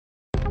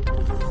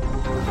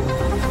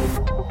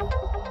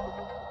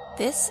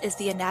This is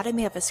the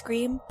Anatomy of a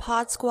Scream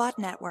Pod Squad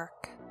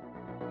Network.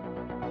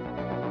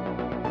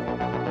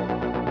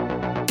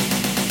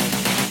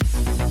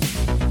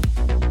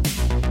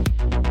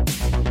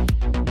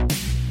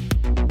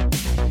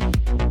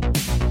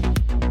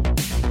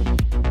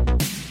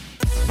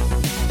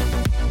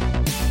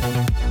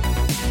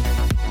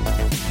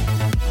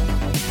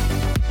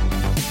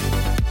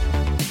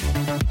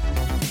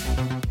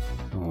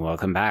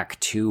 Welcome back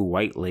to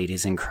White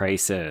Ladies in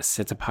Crisis.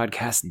 It's a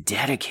podcast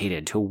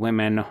dedicated to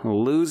women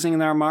losing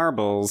their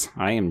marbles.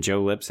 I am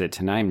Joe Lipsett,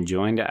 and I'm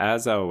joined,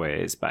 as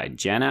always, by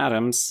Jen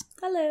Adams.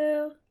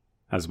 Hello.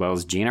 As well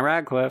as Gina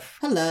Radcliffe.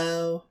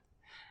 Hello.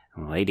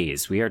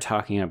 Ladies, we are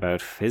talking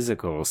about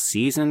Physical,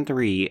 Season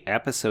 3,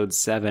 Episode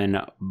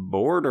 7,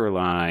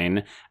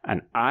 Borderline,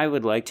 and I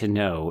would like to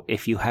know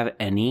if you have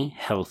any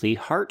healthy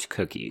heart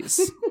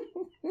cookies.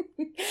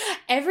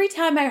 Every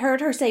time I heard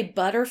her say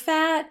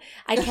butterfat,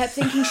 I kept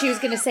thinking she was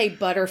going to say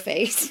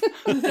butterface.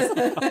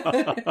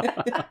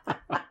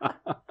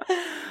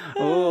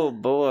 Oh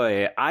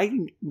boy,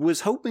 I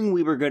was hoping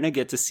we were going to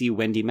get to see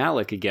Wendy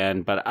Malick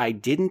again, but I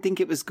didn't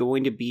think it was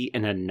going to be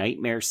in a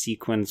nightmare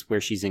sequence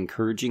where she's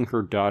encouraging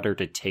her daughter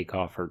to take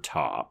off her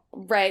top.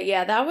 Right,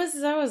 yeah, that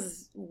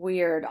was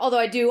weird. Although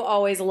I do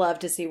always love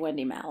to see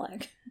Wendy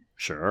Malick.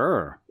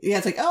 Sure. Yeah,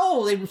 it's like,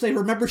 oh, they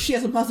remember she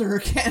has a mother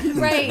again.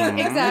 Right,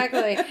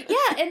 exactly.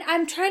 Yeah, and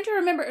I'm trying to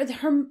remember,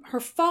 her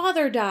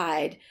father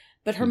died,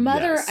 but her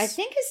mother, Yes. I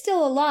think, is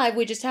still alive.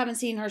 We just haven't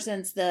seen her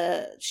since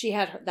she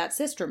had that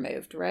sister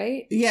moved,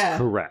 right? Yeah.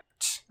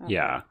 Correct. Okay.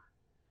 Yeah.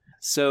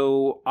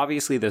 So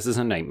obviously this is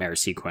a nightmare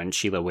sequence.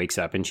 Sheila wakes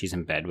up and she's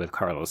in bed with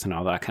Carlos and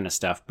all that kind of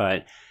stuff,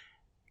 but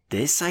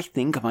this, I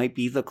think, might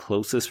be the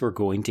closest we're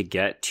going to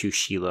get to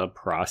Sheila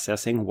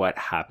processing what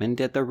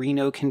happened at the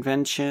Reno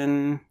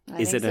convention.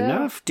 Is it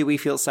enough? Do we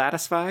feel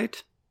satisfied?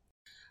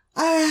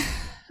 I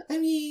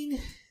mean,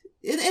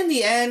 in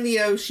the end,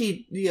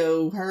 she,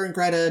 her and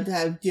Greta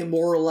have,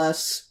 more or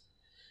less,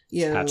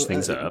 Patch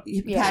things up.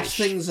 Patch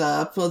things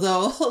up.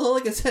 Although,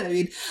 like I said, I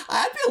mean,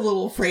 I'd be a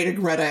little afraid of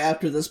Greta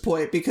after this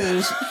point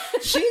because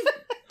she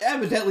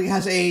evidently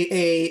has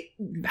a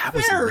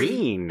very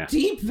mean,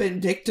 deep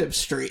vindictive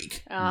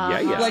streak.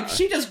 Yeah. Like,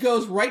 she just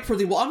goes right for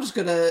I'm just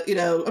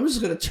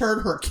gonna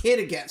turn her kid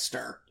against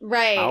her.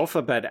 Right.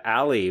 Alphabet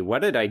Alley, what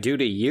did I do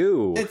to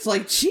you? It's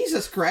like,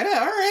 Jesus, Greta,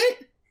 all right.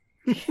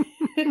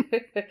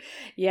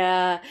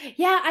 Yeah,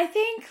 I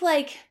think,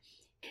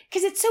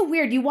 because it's so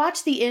weird. You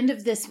watch the end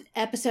of this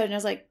episode, and I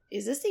was like,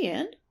 is this the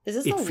end? Is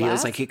this the last? It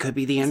feels like it could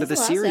be the end of the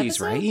series,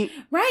 right?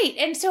 Right.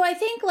 And so I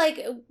think,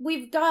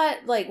 we've got,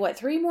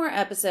 3 more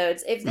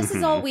episodes. If this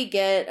is all we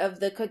get of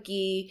the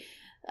cookie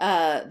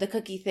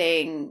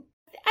thing,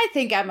 I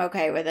think I'm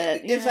okay with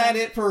it. Is that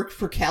it for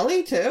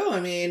Kelly, too?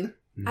 I mean...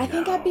 I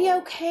think I'd be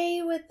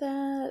okay with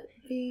that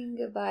being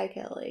goodbye,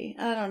 Kelly.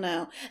 I don't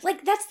know.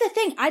 That's the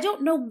thing. I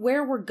don't know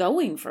where we're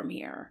going from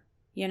here,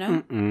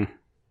 Mm-mm.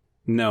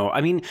 No,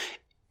 I mean,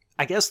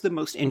 I guess the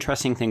most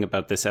interesting thing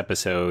about this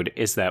episode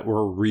is that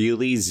we're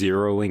really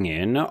zeroing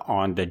in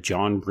on the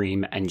John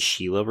Bream and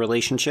Sheila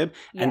relationship.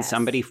 Yes. And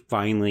somebody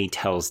finally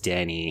tells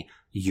Danny,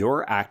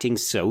 you're acting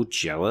so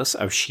jealous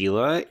of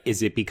Sheila.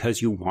 Is it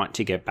because you want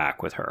to get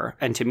back with her?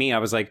 And to me, I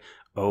was like,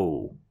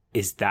 oh,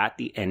 is that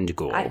the end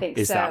goal? I think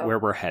so. Is that where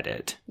we're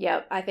headed?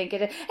 Yep, I think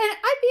it is. And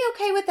I'd be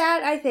okay with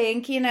that, I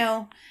think.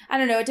 I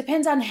don't know. It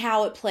depends on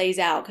how it plays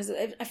out. Because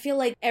I feel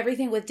like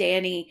everything with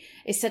Danny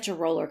is such a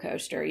roller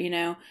coaster,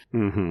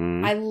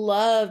 Mm-hmm. I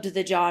loved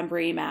the John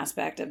Bream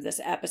aspect of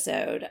this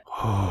episode.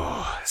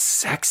 Oh,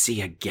 sexy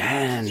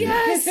again.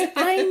 Yes,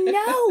 I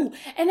know.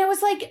 And I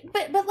was like,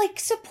 but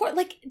support,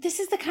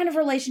 this is the kind of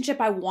relationship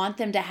I want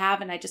them to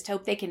have. And I just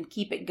hope they can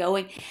keep it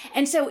going.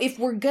 And so if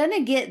we're going to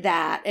get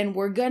that and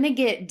we're going to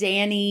get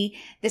Danny,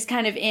 this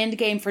kind of end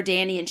game for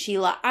Danny and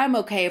Sheila, I'm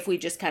okay if we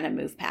just kind of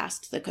move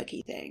past the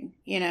cookie thing,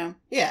 Yeah.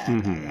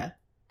 Mm-hmm.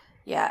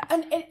 Yeah.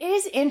 And it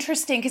is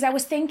interesting because I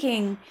was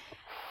thinking,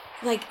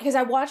 because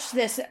I watched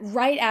this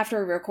right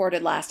after we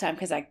recorded last time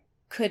because I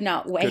could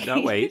not wait.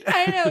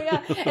 I know,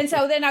 yeah. And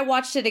so then I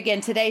watched it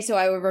again today so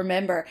I would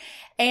remember.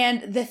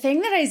 And the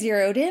thing that I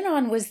zeroed in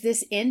on was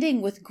this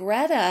ending with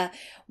Greta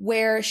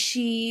where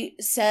she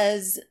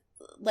says,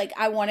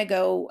 I want to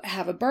go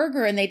have a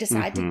burger, and they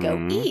decide to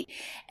go eat.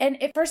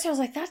 And at first I was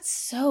like, that's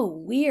so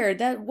weird.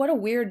 What a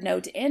weird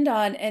note to end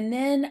on. And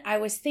then I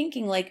was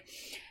thinking,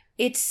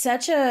 it's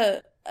such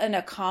an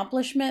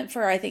accomplishment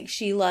for, I think,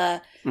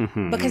 Sheila,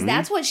 because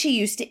that's what she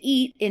used to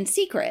eat in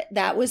secret.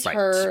 That was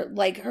her,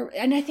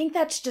 and I think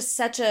that's just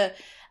such a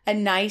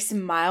nice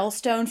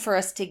milestone for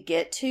us to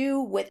get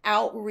to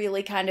without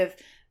really kind of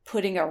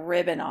putting a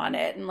ribbon on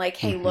it. And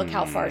hey, look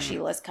how far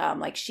Sheila's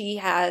come. She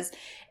has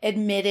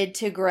admitted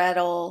to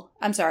Greta,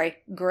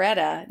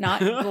 not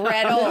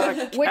Gretel,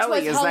 which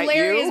Kelly, was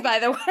hilarious, by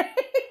the way.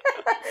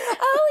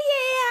 Oh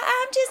yeah,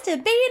 I'm just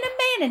being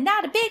a man and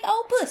not a big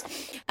old puss.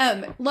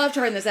 Loved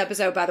her in this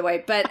episode, by the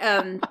way. But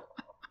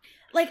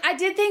I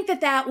did think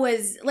that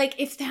was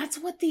if that's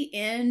what the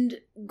end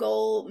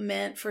goal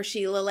meant for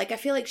Sheila, I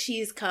feel like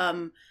she's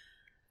come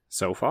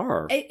so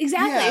far.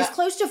 Exactly. As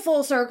close to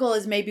full circle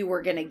as maybe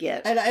we're going to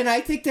get. And I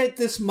think that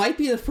this might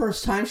be the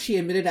first time she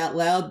admitted out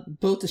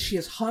loud both that she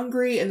is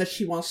hungry and that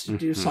she wants to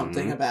do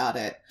something about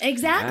it.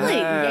 Exactly.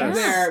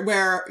 Yes.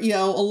 Where, you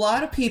know, a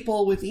lot of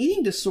people with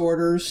eating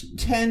disorders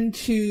tend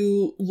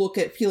to look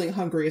at feeling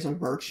hungry as a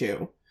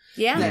virtue.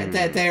 Yeah.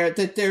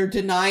 That they're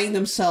denying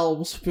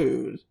themselves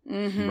food.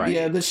 Mm-hmm. Right.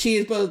 Yeah, but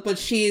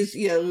she's,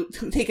 you know,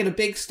 taken a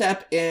big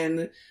step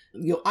in,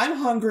 you know, I'm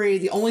hungry.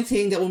 The only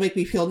thing that will make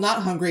me feel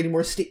not hungry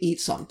anymore is to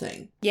eat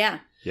something. Yeah.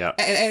 Yeah.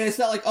 And it's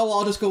not like, oh,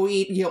 I'll just go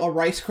eat, you know, a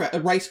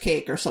rice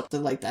cake or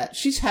something like that.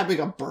 She's having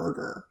a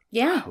burger.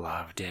 Yeah. I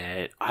loved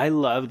it. I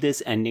love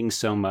this ending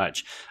so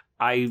much.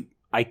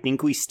 I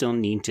think we still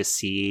need to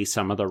see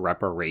some of the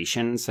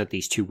reparations that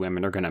these two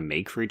women are going to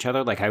make for each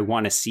other. Like, I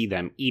want to see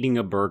them eating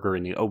a burger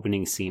in the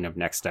opening scene of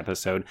next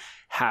episode,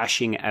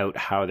 hashing out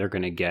how they're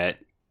going to get,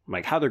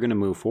 like, how they're going to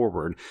move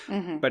forward.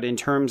 Mm-hmm. But in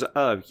terms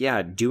of,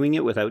 doing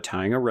it without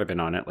tying a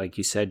ribbon on it, like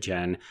you said,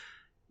 Jen,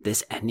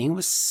 this ending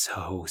was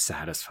so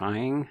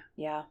satisfying.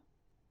 Yeah.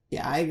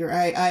 Yeah, I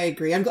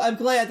agree. I'm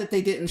glad that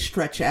they didn't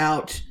stretch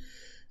out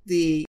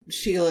the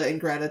Sheila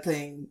and Greta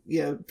thing,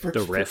 you know, for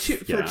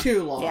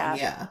too long.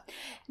 Yeah.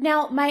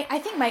 Now, I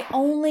think my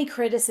only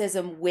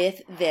criticism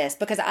with this,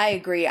 because I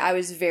agree, I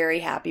was very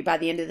happy by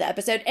the end of the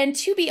episode. And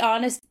to be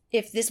honest,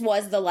 if this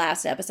was the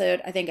last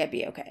episode, I think I'd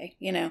be okay,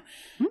 you know?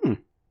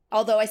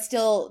 Although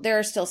there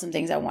are still some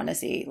things I want to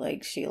see,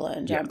 like Sheila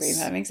and John Bream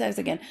having sex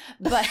again.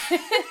 But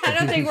I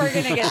don't think we're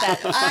going to get that.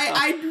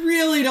 I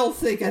really don't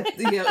think,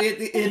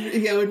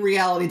 in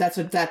reality,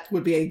 that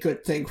would be a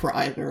good thing for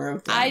either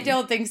of them. I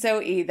don't think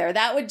so either.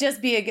 That would just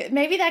be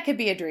maybe that could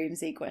be a dream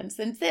sequence.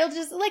 And they'll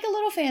just, like a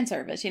little fan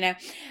service, you know?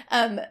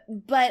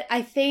 But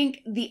I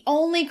think the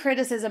only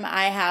criticism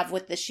I have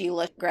with the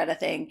Sheila Greta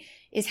thing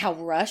is how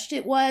rushed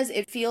it was.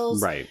 It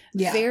feels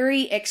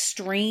very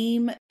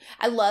extreme.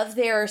 I love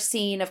their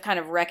scene of kind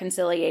of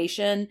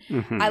reconciliation.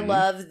 Mm-hmm. I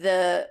love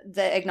the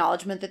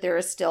acknowledgement that there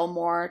is still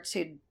more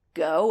to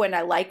go. And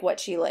I like what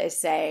Sheila is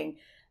saying.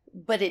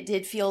 But it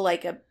did feel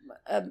like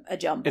a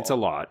jumble. It's a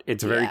lot.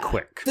 It's very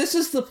quick. This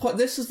is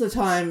the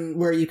time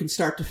where you can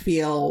start to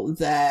feel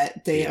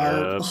that they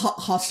are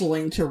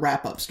hustling to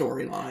wrap up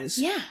storylines.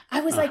 Yeah,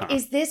 I was like,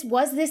 was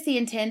this the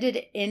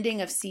intended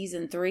ending of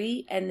season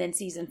 3, and then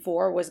season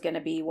 4 was going to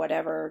be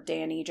whatever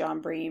Danny,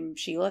 John Bream,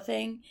 Sheila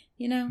thing?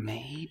 You know,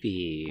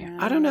 maybe.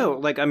 I don't know.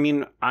 Like, I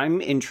mean, I'm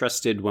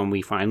interested when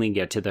we finally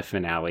get to the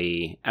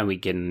finale and we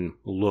can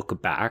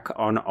look back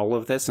on all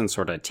of this and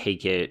sort of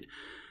take it.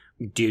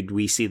 Did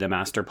we see the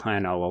master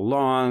plan all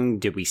along?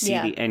 Did we see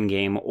the end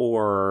game?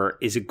 Or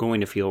is it going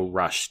to feel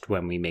rushed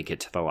when we make it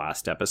to the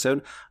last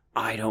episode?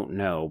 I don't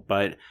know,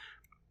 but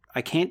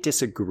I can't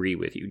disagree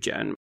with you,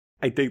 Jen.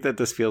 I think that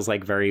this feels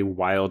like very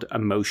wild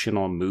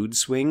emotional mood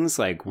swings.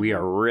 Like, we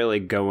are really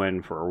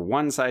going for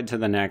one side to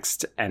the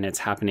next, and it's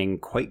happening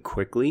quite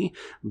quickly.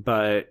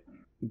 But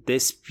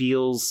this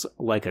feels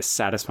like a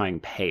satisfying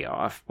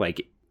payoff.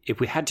 Like,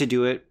 if we had to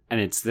do it and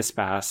it's this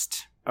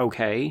fast,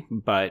 okay,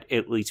 but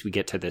at least we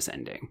get to this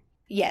ending.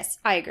 Yes,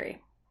 I agree.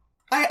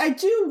 I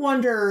do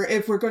wonder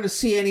if we're going to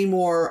see any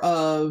more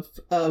of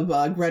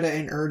Greta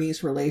and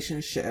Ernie's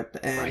relationship,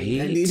 and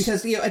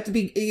because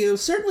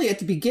certainly at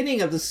the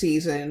beginning of the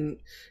season,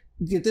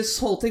 this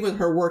whole thing with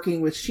her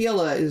working with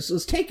Sheila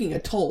was taking a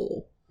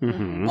toll.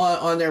 Mm-hmm.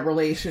 on their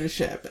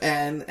relationship,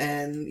 and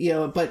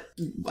but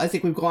I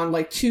think we've gone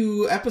like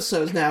 2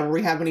 episodes now where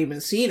we haven't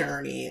even seen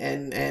Ernie,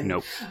 and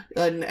nope.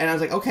 and I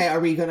was like, okay, are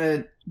we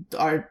gonna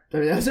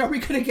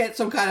get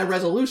some kind of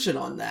resolution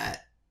on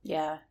that?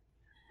 Yeah,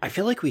 I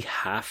feel like we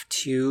have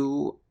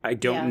to. I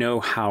don't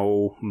know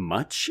how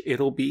much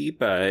it'll be,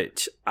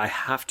 but I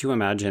have to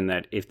imagine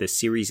that if the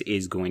series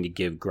is going to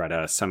give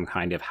Greta some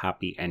kind of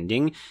happy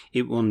ending,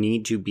 it will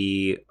need to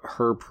be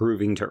her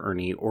proving to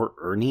Ernie, or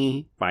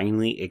Ernie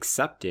finally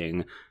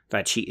accepting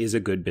that she is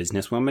a good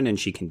businesswoman and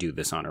she can do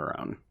this on her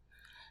own.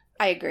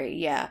 I agree,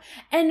 yeah.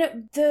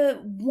 And the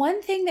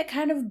one thing that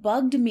kind of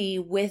bugged me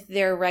with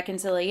their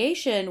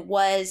reconciliation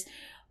was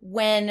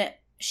when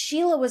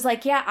Sheila was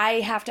like, yeah, I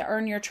have to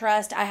earn your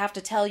trust. I have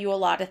to tell you a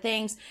lot of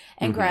things.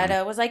 And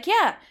Greta was like,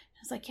 yeah. I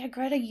was like, yeah,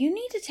 Greta, you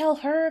need to tell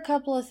her a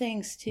couple of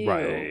things too.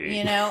 Right.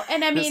 You know?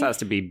 And I mean, this has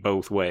to be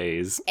both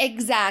ways.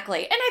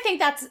 Exactly. And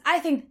I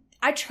think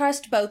I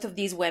trust both of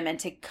these women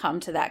to come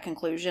to that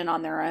conclusion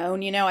on their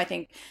own. You know, I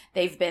think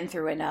they've been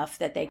through enough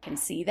that they can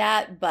see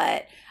that.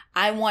 But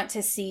I want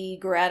to see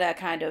Greta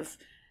kind of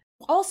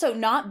also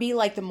not be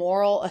like the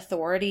moral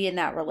authority in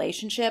that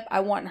relationship. I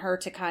want her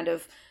to kind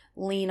of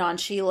lean on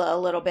Sheila a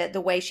little bit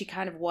the way she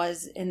kind of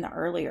was in the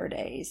earlier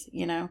days,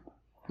 you know?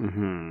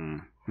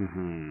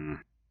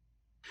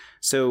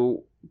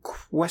 So,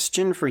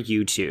 question for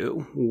you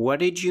two. What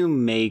did you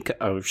make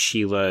of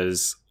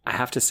Sheila's, I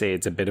have to say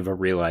it's a bit of a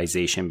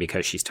realization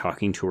because she's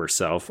talking to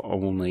herself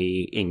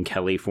only in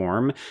Kelly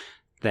form,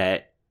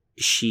 that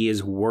she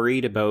is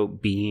worried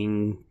about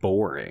being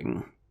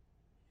boring?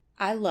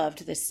 I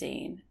loved this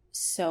scene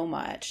so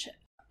much.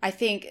 I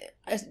think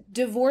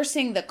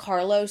divorcing the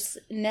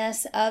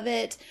Carlos-ness of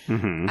it,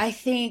 I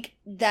think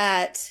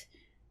that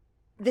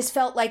this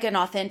felt like an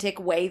authentic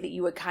way that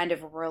you would kind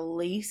of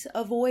release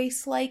a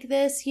voice like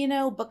this, you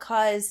know,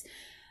 because,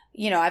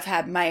 you know, I've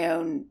had my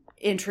own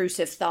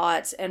intrusive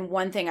thoughts, and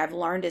one thing I've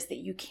learned is that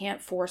you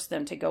can't force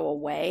them to go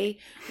away.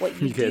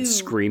 What you can't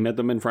scream at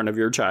them in front of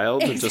your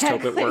child and just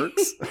hope it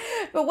works.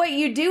 But what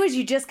you do is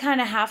you just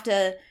kind of have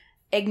to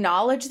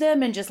acknowledge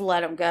them and just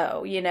let them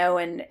go, you know,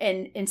 and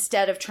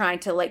instead of trying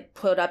to like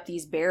put up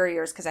these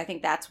barriers, because I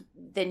think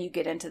then you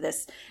get into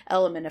this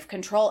element of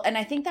control. And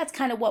I think that's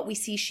kind of what we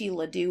see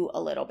Sheila do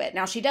a little bit.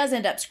 Now, she does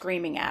end up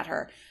screaming at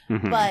her,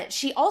 but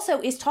she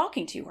also is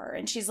talking to her,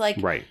 and she's like,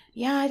 right,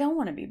 yeah, I don't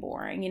want to be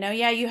boring, you know,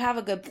 yeah, you have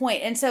a good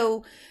point. And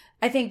so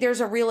I think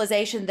there's a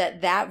realization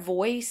that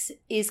voice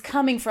is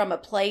coming from a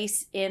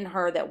place in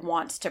her that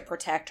wants to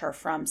protect her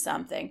from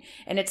something.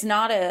 And it's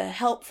not a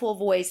helpful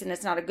voice, and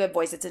it's not a good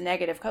voice. It's a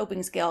negative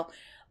coping skill.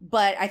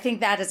 But I think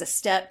that is a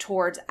step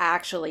towards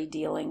actually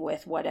dealing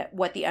with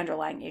what the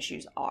underlying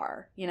issues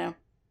are, you know?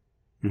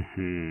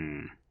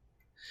 Mm-hmm.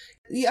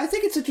 Yeah, I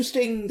think it's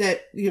interesting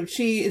that, you know,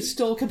 she is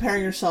still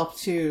comparing herself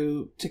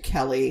to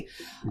Kelly.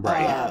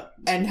 Right.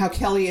 And how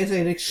Kelly is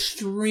an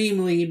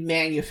extremely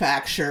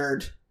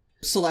manufactured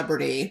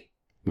celebrity.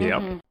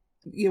 Yep.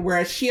 You know,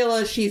 whereas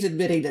Sheila, she's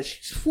admitting that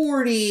she's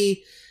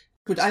 40.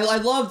 But I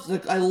love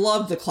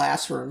the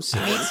classroom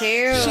scene. Me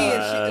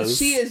too.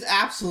 She is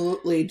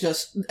absolutely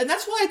just, and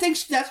that's why I think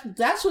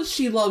that's what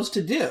she loves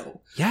to do.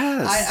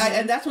 Yes.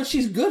 And that's what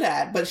she's good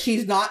at, but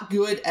she's not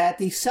good at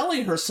the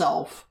selling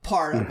herself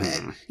part of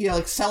it. You know,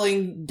 like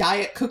selling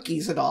diet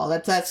cookies and all.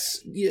 That's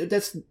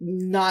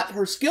not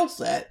her skill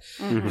set.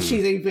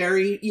 She's a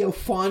very, you know,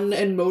 fun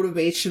and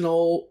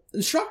motivational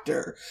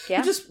instructor.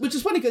 Yeah. Which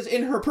is funny, because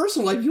in her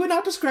personal life, you would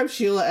not describe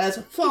Sheila as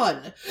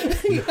fun.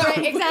 You know?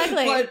 Right,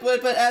 exactly.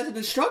 But as an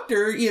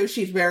instructor, you know,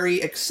 she's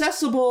very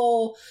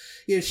accessible.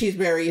 You know, she's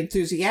very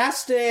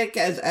enthusiastic.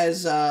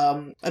 As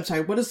I'm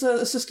sorry, what is the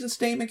assistant's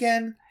name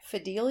again?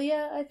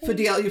 Fidelia, I think.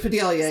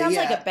 Fidelia. Sounds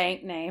like a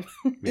bank name.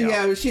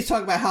 Yeah, she's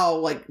talking about how,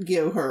 like,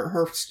 you know,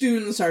 her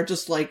students are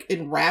just like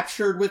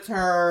enraptured with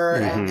her,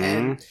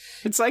 and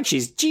it's like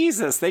she's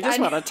Jesus. They just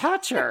want to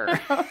touch her.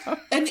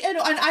 and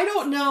I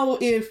don't know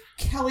if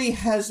Kelly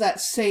has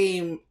that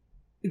same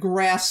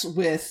grasp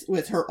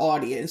with her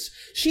audience.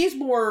 She's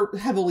more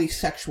heavily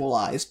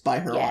sexualized by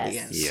her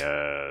audience.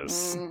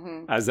 Yes.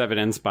 As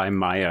evidenced by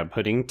Maya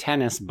putting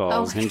tennis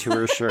balls into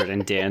her shirt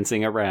and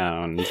dancing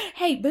around.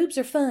 Hey, boobs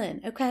are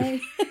fun, okay?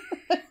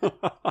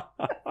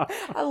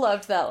 I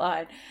loved that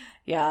line.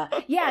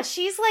 Yeah,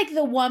 she's like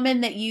the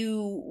woman that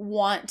you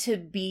want to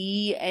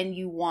be and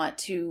you want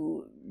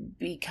to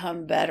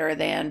become better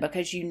than,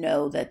 because you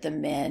know that the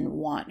men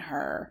want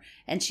her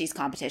and she's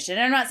competition.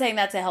 And I'm not saying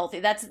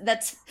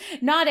that's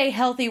not a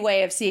healthy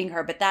way of seeing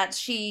her, but that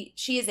she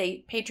is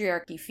a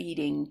patriarchy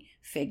feeding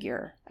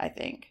figure, I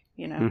think.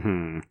 You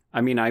know?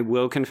 I mean, I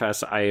will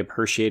confess, I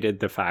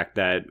appreciated the fact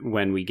that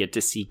when we get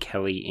to see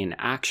Kelly in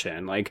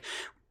action, like,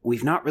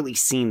 we've not really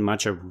seen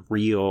much of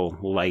real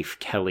life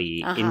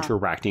Kelly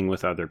interacting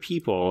with other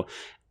people.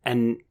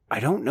 And I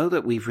don't know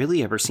that we've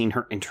really ever seen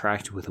her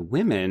interact with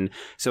women.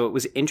 So it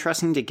was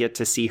interesting to get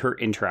to see her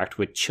interact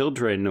with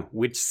children,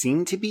 which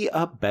seemed to be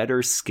a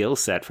better skill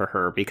set for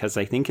her, because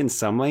I think in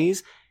some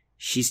ways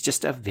she's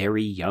just a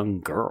very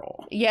young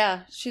girl.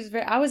 Yeah,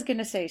 I was going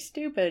to say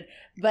stupid,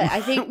 but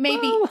I think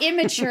maybe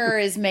immature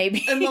is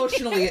maybe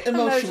emotionally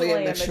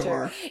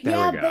immature.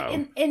 There we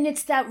go. And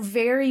it's that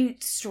very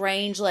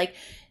strange, like,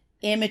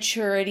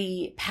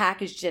 immaturity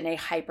packaged in a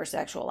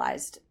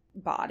hypersexualized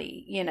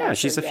body, you know. Yeah,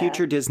 she's a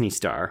future Disney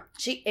star.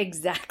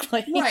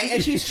 Exactly. Right,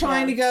 and she's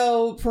trying to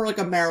go for like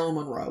a Marilyn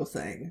Monroe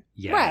thing.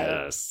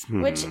 Yes.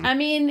 Right. Which, I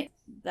mean,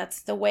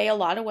 that's the way a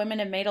lot of women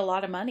have made a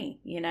lot of money,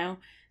 you know.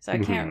 So I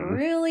can't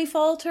really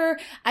fault her.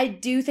 I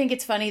do think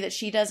it's funny that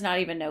she does not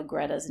even know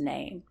Greta's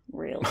name,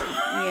 really,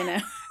 you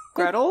know.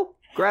 Gretel.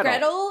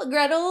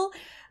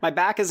 My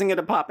back isn't going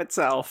to pop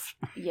itself.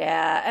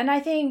 Yeah. And I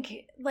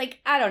think, like,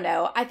 I don't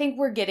know. I think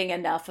we're getting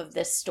enough of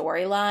this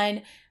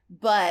storyline.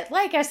 But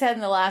like I said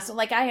in the last one,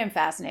 like, I am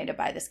fascinated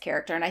by this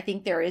character. And I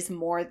think there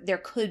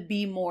could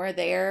be more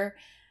there.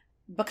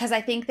 Because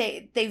I think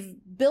they've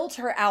built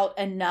her out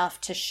enough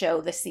to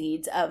show the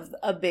seeds of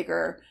a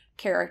bigger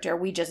character.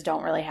 We just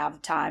don't really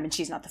have time, and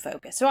she's not the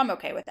focus. So I'm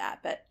okay with that.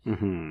 But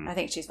I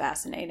think she's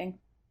fascinating.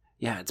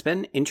 Yeah, it's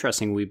been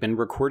interesting. We've been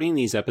recording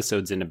these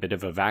episodes in a bit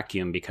of a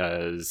vacuum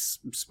because,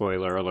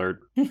 spoiler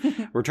alert,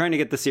 we're trying to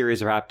get the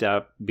series wrapped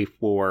up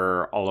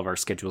before all of our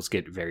schedules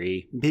get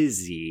very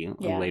busy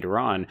later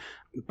on.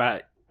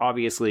 But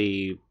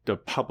obviously, the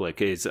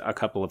public is a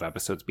couple of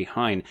episodes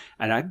behind.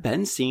 And I've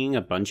been seeing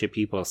a bunch of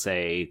people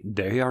say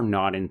they are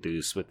not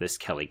enthused with this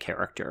Kelly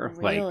character.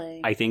 Really?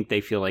 Like, I think they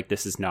feel like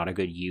this is not a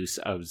good use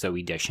of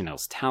Zooey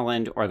Deschanel's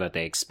talent, or that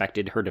they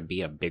expected her to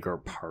be a bigger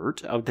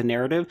part of the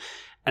narrative.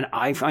 And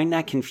I find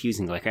that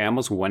confusing. Like, I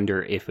almost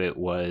wonder if it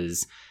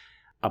was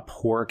a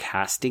poor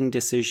casting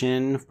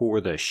decision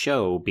for the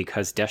show,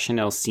 because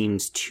Deschanel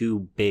seems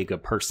too big a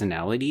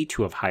personality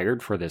to have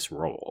hired for this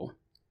role.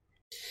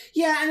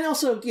 Yeah, and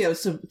also, you know,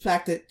 it's the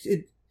fact that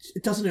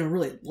it doesn't even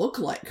really look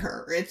like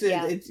her. It's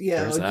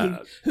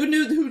who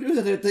knew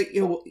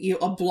that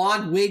a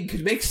blonde wig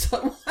could make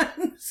someone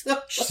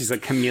she's a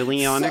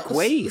chameleonic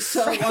waif.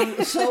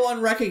 So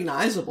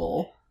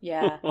unrecognizable.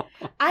 Yeah.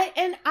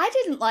 I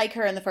didn't like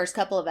her in the first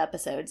couple of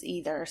episodes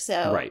either.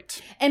 So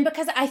right. And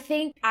because I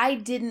think I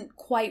didn't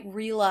quite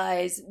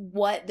realize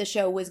what the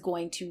show was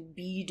going to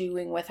be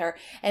doing with her.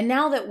 And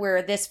now that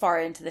we're this far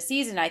into the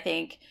season, I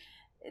think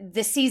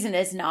the season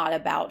is not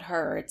about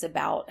her. It's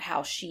about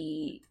how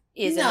she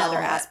is another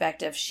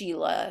aspect of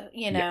Sheila,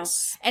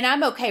 Yes. And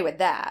I'm okay with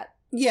that.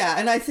 Yeah,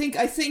 and I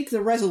think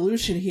the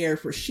resolution here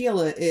for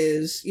Sheila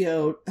is,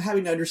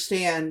 having to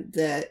understand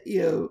that,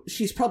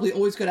 she's probably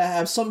always going to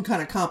have some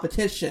kind of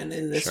competition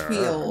in this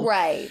field.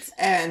 Right.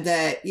 And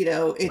that,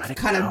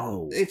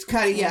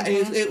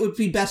 it would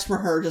be best for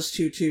her just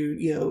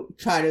to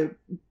try to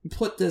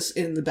put this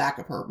in the back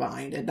of her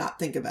mind and not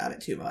think about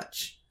it too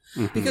much.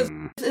 Mm-hmm. Because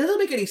it doesn't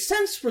make any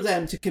sense for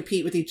them to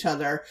compete with each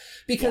other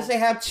because they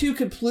have two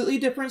completely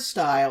different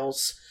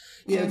styles.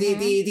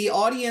 The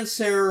audience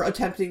they're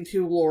attempting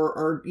to lure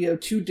are,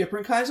 two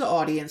different kinds of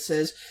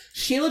audiences.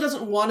 Sheila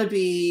doesn't want to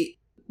be,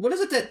 what is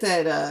it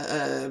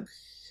that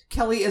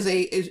Kelly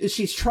is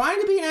she's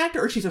trying to be an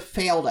actor or she's a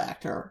failed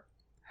actor?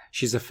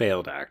 She's a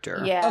failed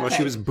actor. Yeah. Well,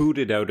 she was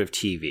booted out of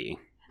TV.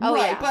 Oh,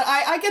 right, yeah. But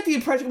I get the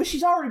impression, but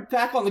she's already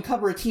back on the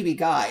cover of TV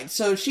Guide,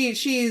 so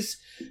she's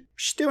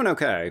doing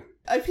okay.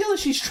 I feel like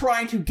she's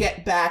trying to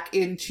get back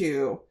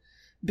into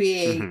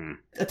being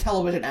a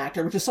television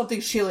actor, which is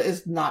something Sheila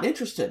is not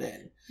interested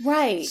in.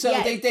 Right.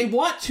 So they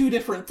want two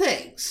different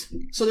things.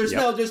 So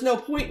there's no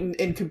point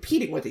in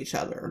competing with each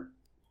other.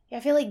 Yeah,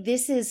 I feel like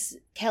this is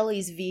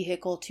Kelly's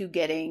vehicle to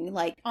getting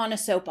on a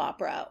soap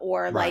opera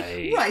or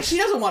right. She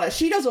doesn't want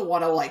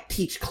to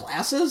teach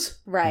classes.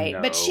 Right.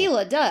 No. But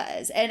Sheila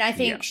does. And I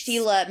think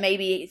Sheila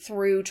maybe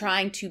through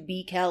trying to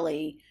be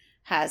Kelly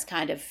has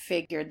kind of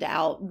figured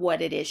out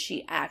what it is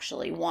she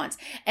actually wants.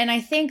 And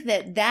I think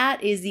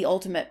that is the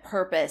ultimate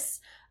purpose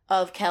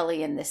of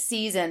Kelly in this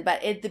season.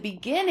 But at the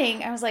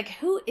beginning, I was like,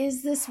 who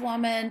is this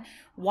woman?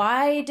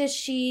 Why does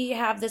she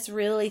have this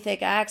really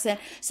thick accent?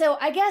 So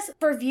I guess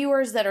for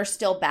viewers that are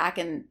still back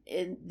in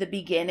the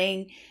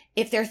beginning,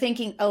 if they're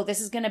thinking, oh,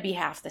 this is going to be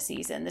half the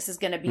season, this is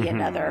going to be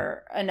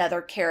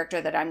another character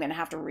that I'm going to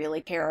have to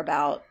really care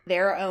about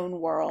their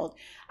own world,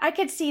 I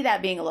could see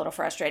that being a little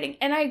frustrating.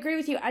 And I agree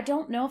with you. I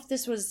don't know if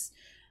this was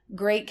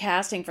great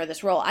casting for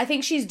this role. I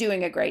think she's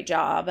doing a great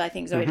job. I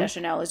think Zooey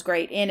Deschanel is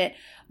great in it,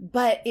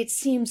 but it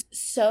seems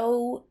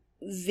so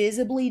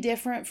visibly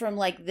different from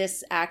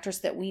this actress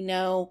that we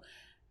know.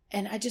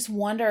 And I just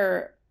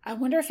wonder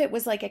if it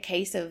was a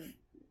case of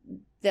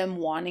them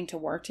wanting to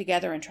work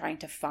together and trying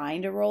to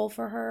find a role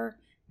for her.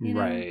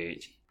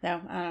 Right.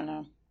 No, I don't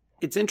know.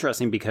 It's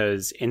interesting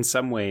because in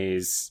some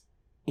ways,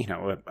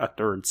 a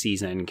third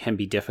season can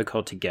be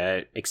difficult to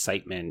get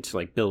excitement,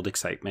 build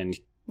excitement,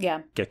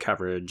 get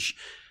coverage.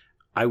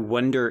 I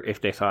wonder if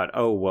they thought,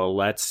 oh, well,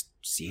 let's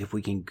see if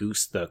we can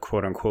goose the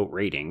quote-unquote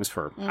ratings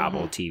for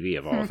Apple TV,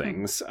 of all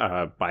things,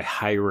 by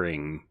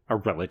hiring a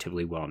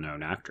relatively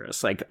well-known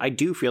actress. I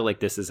do feel like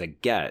this is a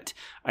get.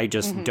 I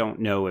just don't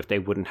know if they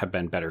wouldn't have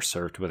been better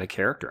served with a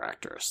character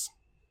actress.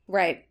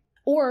 Right.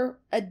 Or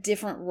a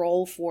different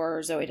role for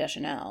Zooey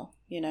Deschanel,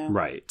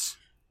 Right.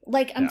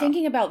 I'm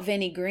thinking about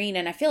Vinnie Green,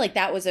 and I feel like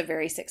that was a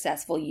very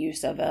successful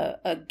use of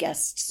a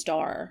guest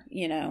star,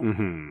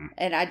 And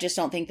I just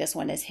don't think this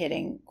one is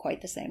hitting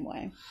quite the same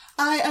way.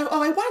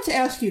 I wanted to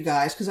ask you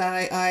guys, because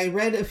I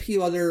read a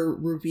few other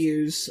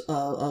reviews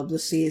of the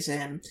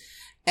season,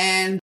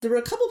 and there were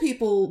a couple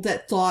people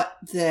that thought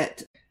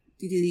that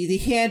the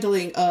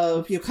handling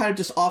of, kind of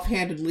just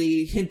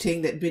offhandedly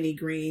hinting that Vinnie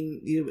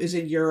Green, is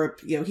in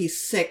Europe,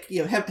 he's sick,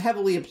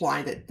 heavily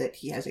implying that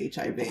he has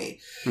HIV.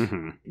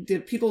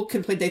 Did people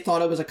complain they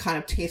thought it was a kind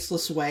of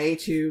tasteless way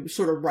to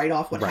sort of write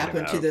off what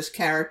happened to this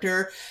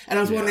character? And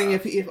I was wondering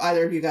if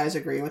either of you guys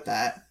agree with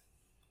that.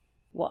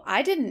 Well,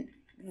 I didn't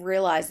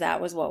realize that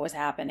was what was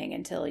happening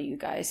until you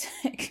guys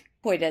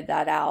pointed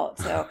that out.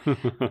 So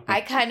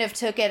I kind of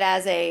took it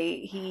as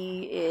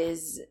he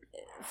is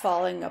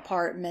falling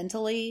apart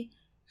mentally.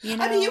 I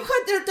mean,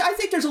 I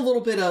think there's a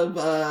little bit of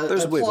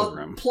there's wiggle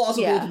room,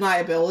 plausible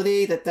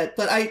deniability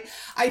but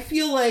I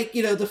feel like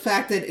the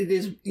fact that it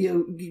is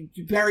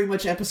very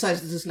much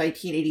emphasized this is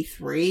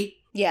 1983.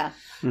 Yeah.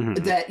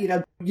 That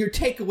your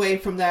takeaway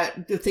from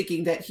that,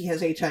 thinking that he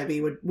has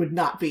HIV would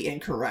not be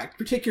incorrect.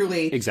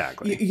 Particularly,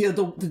 exactly.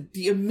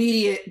 The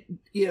immediate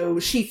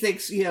she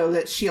thinks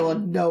that Sheila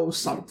knows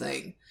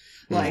something.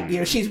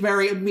 She's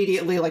very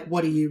immediately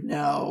what do you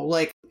know?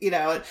 And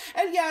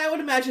I would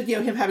imagine,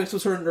 him having some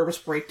sort of nervous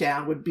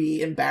breakdown would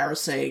be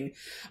embarrassing,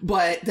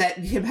 but that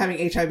him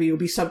having HIV would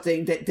be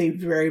something that they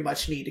very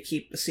much need to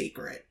keep a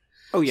secret.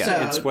 Oh, yeah.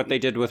 So, it's what they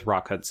did with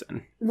Rock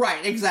Hudson.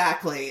 Right,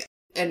 exactly.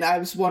 And I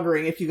was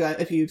wondering if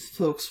you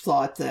folks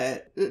thought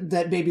that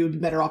maybe it would be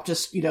better off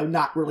just,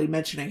 not really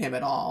mentioning him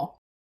at all.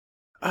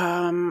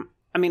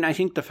 I mean, I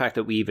think the fact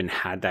that we even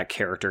had that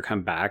character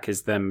come back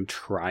is them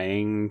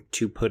trying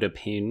to put a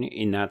pin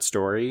in that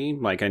story.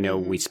 Like, I know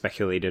we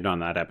speculated on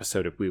that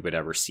episode if we would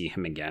ever see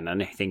him again,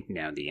 and I think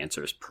now the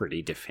answer is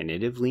pretty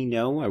definitively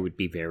no. I would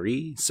be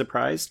very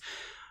surprised.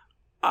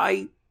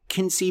 I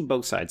can see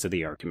both sides of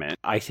the argument.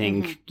 I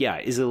think,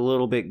 is it a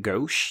little bit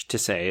gauche to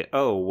say,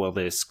 oh, well,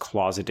 this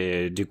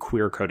closeted,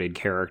 queer-coded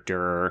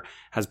character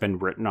has been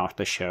written off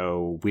the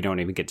show. We don't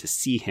even get to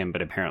see him,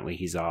 but apparently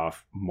he's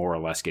off more or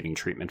less getting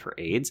treatment for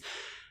AIDS.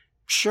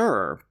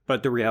 Sure,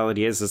 but the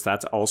reality is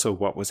that's also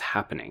what was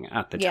happening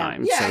at the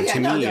time. So to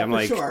me, I'm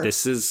like,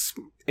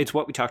 it's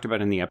what we talked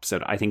about in the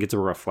episode. I think it's a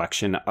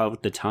reflection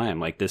of the time.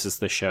 Like, this is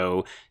the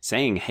show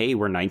saying, hey,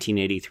 we're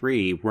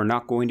 1983. We're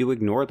not going to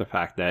ignore the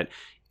fact that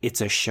it's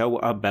a show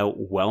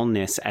about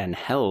wellness and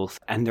health,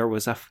 and there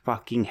was a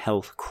fucking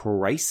health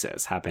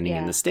crisis happening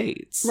in the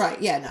States.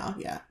 Right? Yeah. No.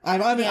 Yeah.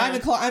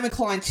 I'm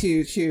inclined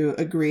to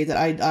agree that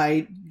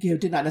I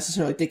did not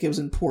necessarily think it was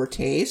in poor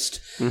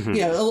taste. A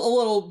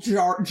little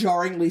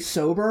jarringly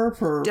sober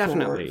for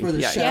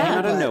the show. Yeah,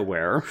 out of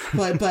nowhere.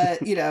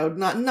 but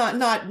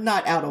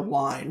not out of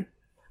line.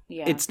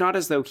 Yeah. It's not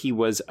as though he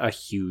was a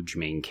huge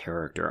main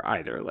character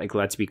either. Like,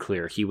 let's be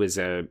clear, he was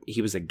a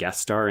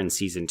guest star in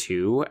season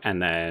 2,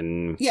 and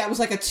then it was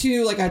like a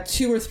 2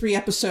 or 3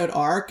 episode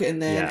arc, and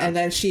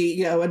then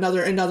she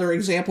another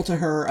example to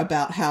her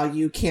about how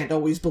you can't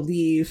always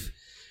believe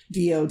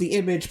the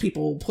image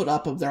people put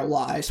up of their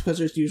lives, because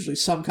there's usually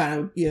some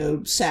kind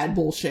of sad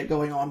bullshit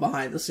going on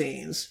behind the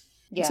scenes.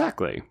 Yeah.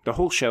 Exactly. The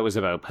whole show is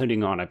about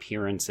putting on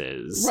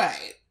appearances.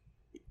 Right.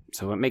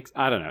 So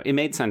it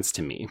made sense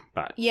to me,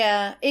 but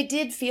yeah, it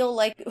did feel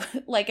like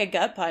a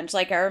gut punch.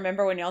 Like, I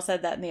remember when y'all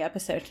said that in the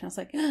episode, and I was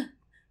like,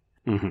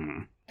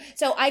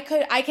 So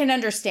I can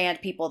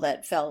understand people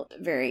that felt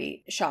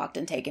very shocked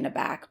and taken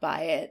aback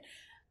by it.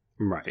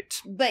 Right.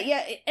 But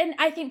yeah, and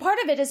I think part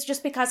of it is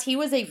just because he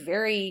was a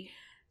very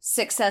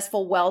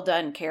successful, well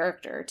done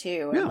character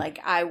too, and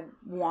I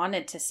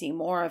wanted to see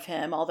more of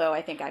him, although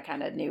I think I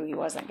kind of knew he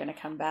wasn't going to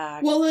come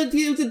back. Well,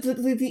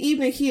 the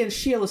evening he and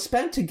Sheila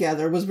spent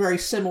together was very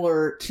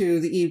similar to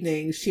the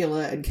evening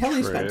Sheila and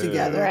Kelly spent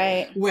together,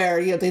 right?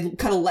 Where they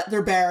kind of let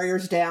their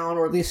barriers down,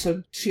 or at least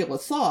so Sheila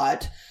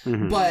thought.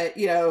 But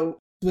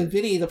with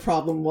Vinny, the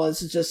problem was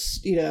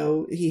just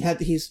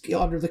he's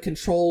under the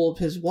control of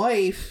his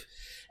wife,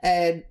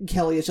 and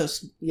Kelly is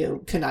just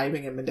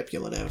conniving and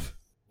manipulative.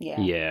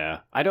 Yeah.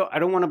 I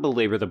don't want to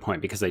belabor the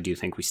point, because I do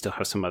think we still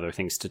have some other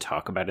things to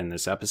talk about in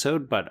this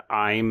episode, but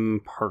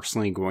I'm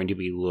personally going to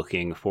be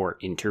looking for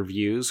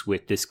interviews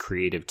with this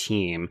creative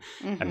team.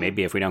 And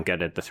maybe if we don't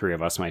get it, the three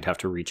of us might have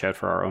to reach out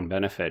for our own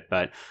benefit.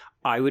 But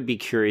I would be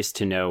curious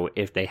to know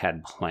if they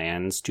had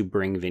plans to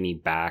bring Vinny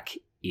back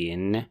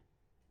in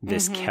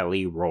this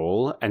Kelly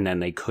role, and then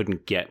they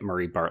couldn't get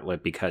Murray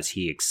Bartlett because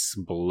he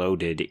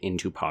exploded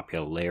into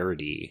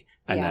popularity.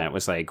 And then it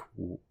was like,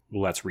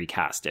 let's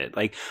recast it.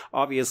 Like,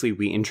 obviously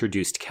we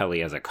introduced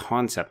Kelly as a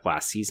concept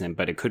last season,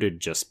 but it could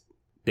have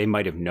they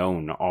might have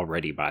known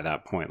already by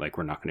that point, like,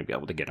 we're not going to be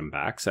able to get him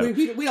back. So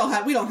we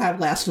don't have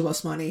Last of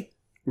Us money.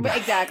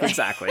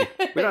 Exactly.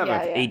 We don't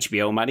have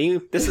HBO money.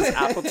 This is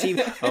Apple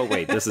TV. Oh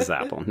wait, this is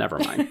Apple. Never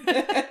mind.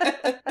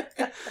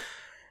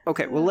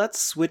 Okay, well, let's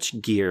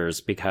switch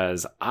gears,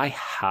 because I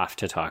have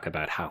to talk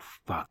about how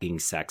fucking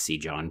sexy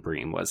John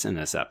Bream was in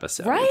this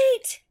episode.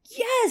 Right?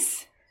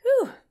 Yes.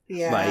 Whew.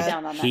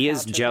 Yeah. Like, he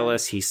is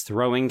jealous. He's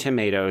throwing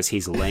tomatoes.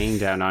 He's laying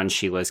down on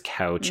Sheila's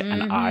couch,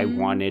 and I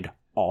wanted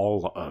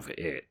all of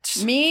it.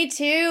 Me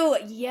too.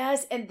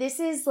 Yes. And this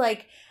is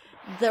like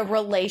the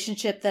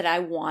relationship that I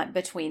want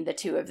between the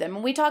two of them.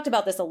 And we talked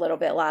about this a little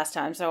bit last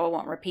time, so I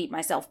won't repeat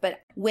myself.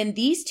 But when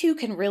these two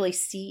can really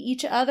see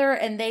each other,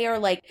 and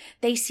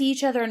they see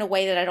each other in a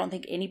way that I don't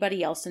think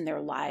anybody else in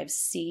their lives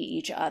see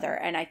each other.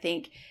 And I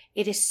think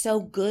it is so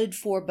good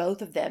for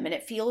both of them. And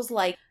it feels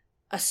like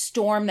a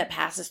storm that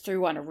passes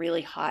through on a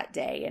really hot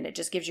day, and it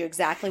just gives you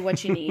exactly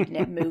what you need, and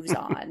it moves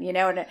on,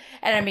 and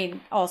I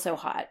mean, also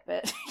hot,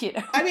 but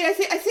I mean, I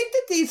think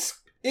that these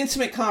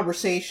intimate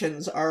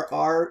conversations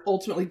are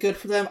ultimately good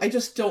for them. I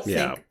just don't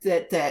think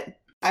that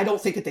I don't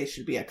think that they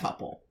should be a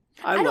couple.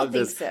 I love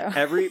this. So.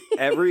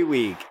 Every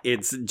week,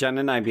 it's Jen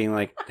and I being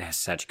like, they have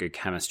such good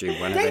chemistry.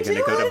 When are they going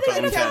to go to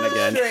Bonetown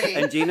again?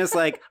 And Gina's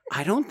like,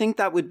 I don't think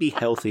that would be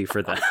healthy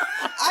for them.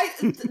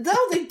 No,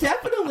 they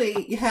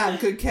definitely have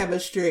good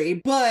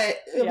chemistry, but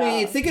I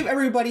mean, think of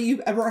everybody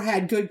you've ever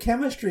had good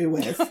chemistry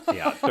with.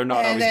 Yeah, they're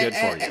not always good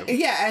for you.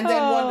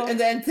 Yeah, and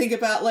then think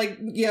about, like,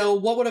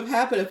 what would have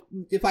happened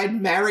if I'd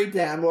married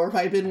them, or if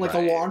I'd been like a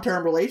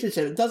long-term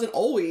relationship. It doesn't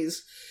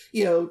always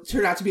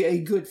turn out to be a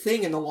good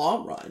thing in the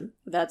long run.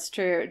 That's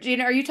true.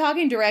 Gina, are you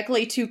talking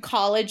directly to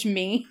college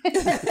me?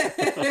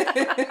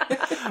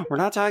 We're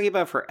not talking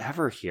about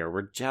forever here.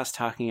 We're just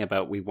talking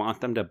about, we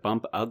want them to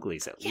bump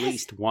uglies at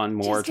least one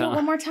more time.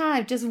 One more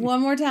time. Just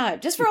one more time.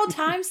 Just for old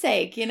time's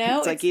sake,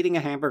 It's like eating a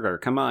hamburger.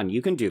 Come on,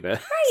 you can do this.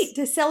 Right.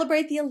 To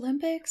celebrate the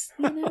Olympics,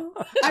 I mean,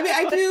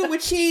 I do. When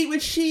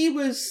she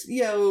was,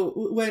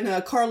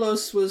 when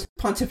Carlos was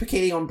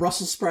pontificating on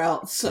Brussels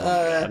sprouts,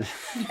 and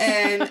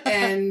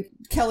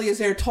Kelly is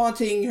there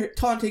taunting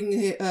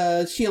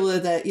Sheila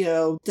that, you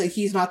know, that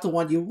he's not the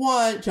one you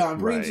want, John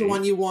Bream's the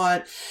one you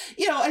want.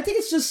 You know, I think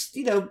it's just,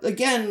 you know,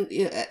 again,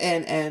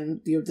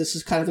 and you know, this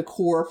is kind of the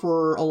core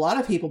for a lot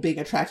of people being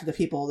attracted to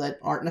people that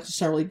aren't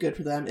necessarily good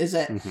for them, is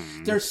that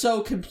they're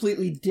so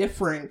completely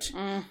different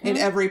in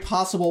every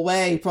possible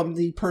way from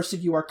the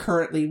person you are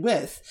currently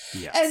with.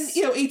 Yes. And,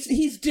 you know,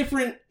 he's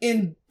different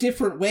in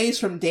different ways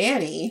from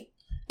Danny.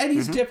 And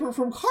he's different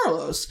from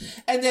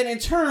Carlos. And then in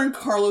turn,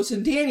 Carlos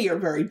and Danny are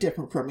very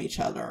different from each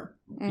other.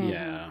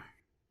 Yeah.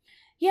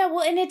 Yeah,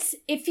 well, and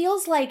it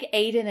feels like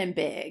Aiden and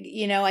Big.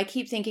 You know, I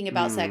keep thinking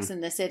about Sex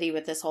and the City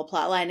with this whole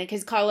plot line,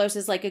 because Carlos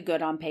is like a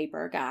good on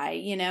paper guy,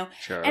 you know?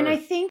 Sure. And I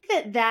think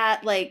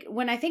that like,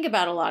 when I think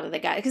about a lot of the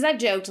guys, because I've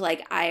joked,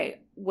 like, I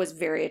was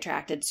very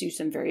attracted to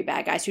some very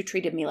bad guys who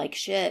treated me like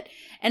shit.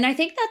 And I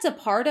think that's a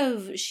part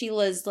of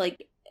Sheila's,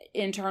 like,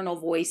 internal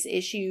voice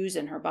issues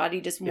and her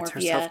body dysmorphia. It's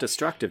her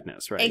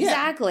self-destructiveness, right?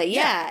 Exactly,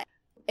 yeah.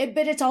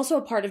 But it's also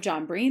a part of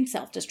John Bream's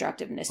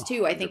self-destructiveness,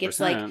 too. 100%. I think it's,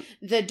 like,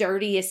 the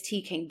dirtiest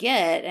he can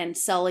get and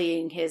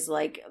sullying his,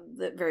 like,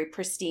 the very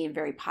pristine,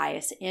 very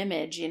pious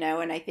image, you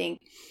know? And I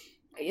think,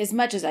 as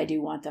much as I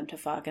do want them to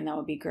fuck, and that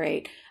would be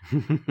great,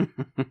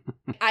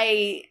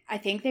 I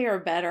think they are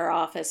better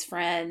off as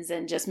friends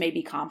and just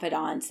maybe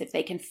confidants if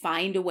they can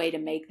find a way to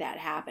make that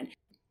happen.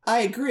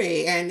 I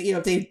agree, and you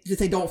know, if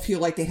they don't feel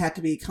like they have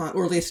to be,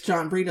 or at least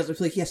John Bream doesn't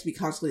feel like he has to be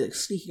constantly like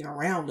sneaking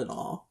around and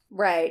all.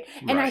 Right,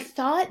 and I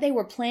thought they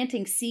were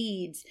planting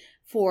seeds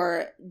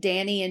for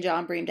Danny and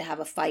John Bream to have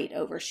a fight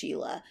over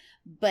Sheila,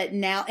 but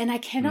now, and I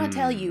cannot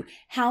tell you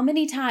how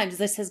many times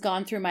this has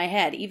gone through my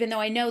head, even though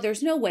I know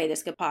there's no way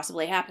this could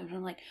possibly happen. But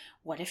I'm like,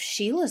 what if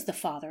Sheila's the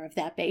father of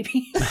that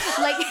baby?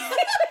 Like.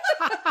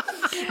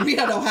 We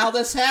don't know how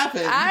this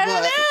happened. I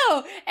don't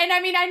know. And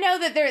I mean, I know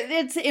that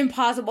it's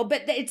impossible,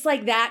 but it's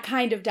like that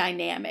kind of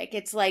dynamic.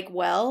 It's like,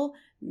 well,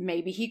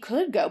 maybe he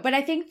could go. But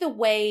I think the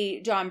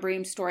way John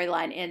Bream's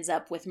storyline ends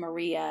up with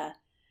Maria,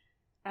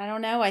 I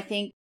don't know. I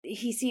think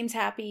he seems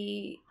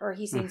happy, or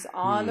he seems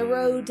on the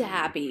road to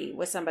happy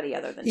with somebody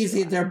other than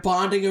Sheila. They're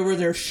bonding over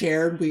their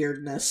shared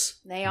weirdness.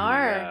 They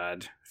are. Oh my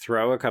God.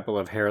 Throw a couple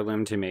of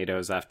heirloom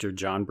tomatoes after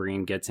John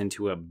Bream gets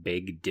into a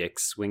big dick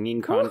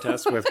swinging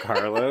contest with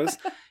Carlos.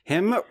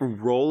 Him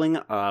rolling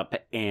up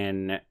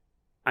in,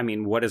 I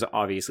mean, what is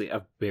obviously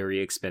a very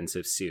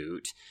expensive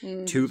suit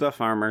to the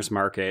farmer's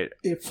market.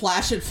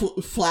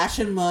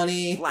 Flashing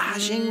money.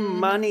 Flashing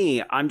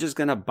money. I'm just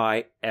going to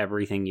buy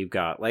everything you've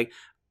got. Like,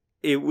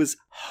 it was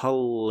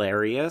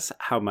hilarious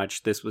how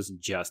much this was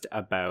just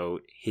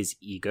about his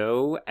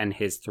ego and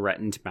his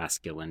threatened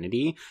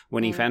masculinity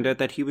when he found out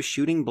that he was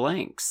shooting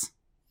blanks.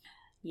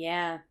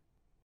 Yeah.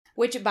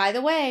 Which, by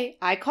the way,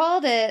 I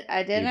called it.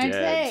 I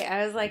say.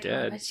 I was like,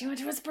 oh, but she went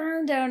to a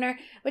sperm donor.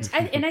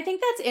 And I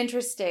think that's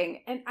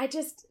interesting. And I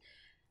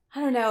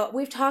don't know.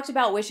 We've talked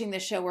about wishing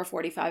this show were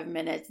 45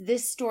 minutes.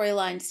 This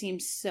storyline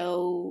seems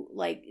so,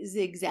 like,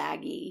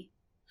 zigzaggy.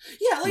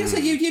 Yeah, like I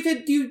said,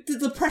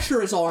 the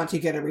pressure is on to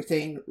get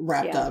everything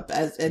wrapped up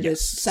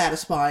as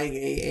satisfying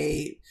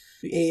a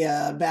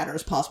manner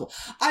as possible.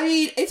 I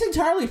mean, it's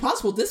entirely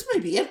possible this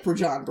might be it for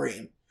John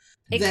Bream.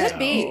 It could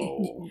be.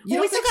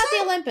 We still got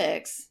the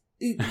Olympics.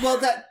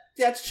 Well,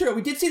 that's true.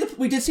 We did see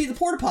the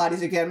porta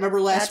potties again. Remember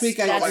last week?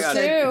 That's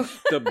true.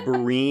 The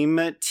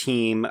Bream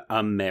Team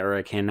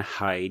American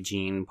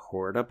Hygiene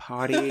porta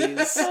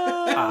potties.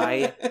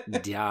 I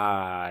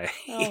die.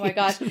 Oh my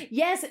gosh!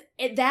 Yes,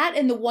 that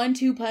and the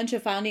 1-2 punch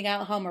of finding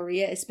out how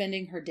Maria is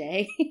spending her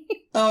day.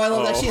 Oh, I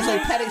love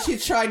that.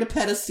 She's trying to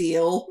pet a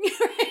seal.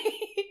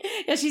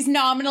 Yeah, she's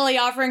nominally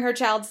offering her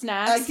child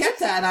snacks. I get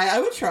that. I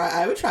would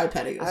try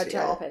petting a seal. I would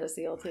try to pet a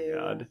seal too.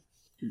 God.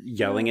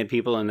 Yelling at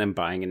people and then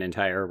buying an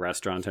entire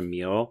restaurant a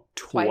meal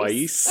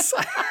twice.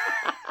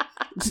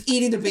 Just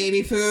eating the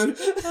baby food.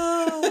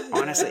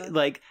 Honestly,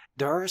 like,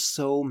 there are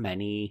so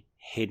many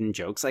hidden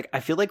jokes. Like, I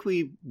feel like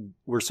we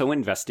were so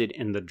invested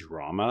in the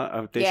drama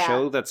of this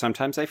show that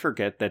sometimes I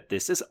forget that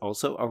this is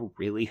also a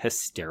really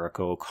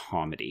hysterical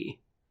comedy.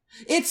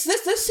 It's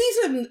this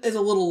season is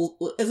a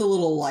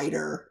little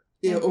lighter,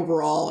 you know,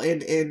 overall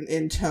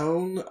in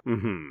tone.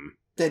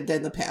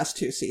 Than the past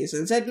two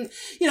seasons, and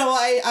you know,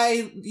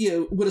 I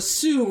would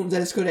assume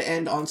that it's going to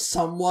end on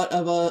somewhat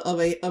of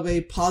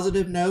a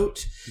positive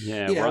note.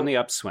 Yeah, we're on the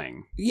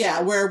upswing.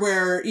 Yeah,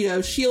 where you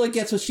know, Sheila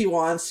gets what she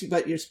wants,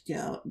 but you're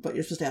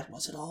supposed to ask,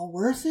 was it all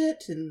worth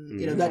it? And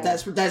you know,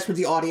 that's for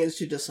the audience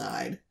to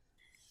decide.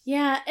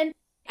 Yeah, and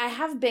I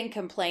have been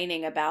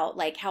complaining about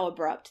like how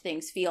abrupt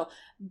things feel,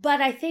 but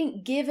I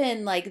think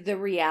given like the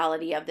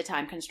reality of the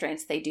time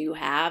constraints they do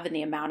have and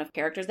the amount of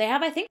characters they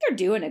have, I think they're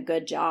doing a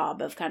good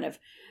job of kind of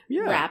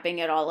wrapping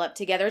it all up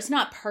together. It's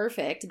not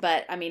perfect,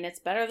 but I mean, it's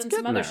better than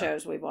some other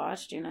shows we've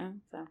watched, you know?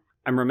 So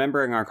I'm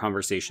remembering our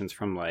conversations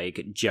from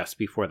like just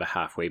before the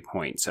halfway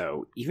point.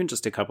 So even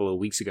just a couple of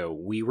weeks ago,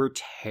 we were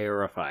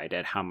terrified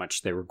at how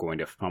much they were going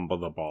to fumble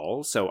the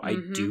ball. So I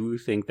do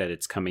think that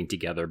it's coming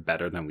together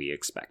better than we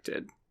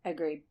expected.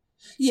 Agreed.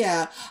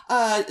 Yeah.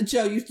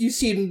 Joe, you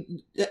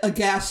seem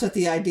aghast at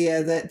the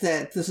idea that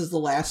this is the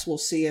last we'll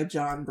see of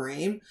John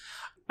Bream.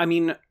 I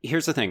mean,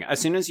 here's the thing. As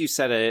soon as you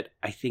said it,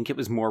 I think it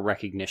was more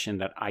recognition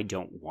that I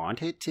don't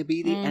want it to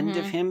be the end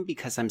of him,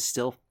 because I'm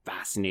still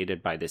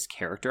fascinated by this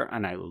character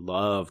and I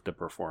love the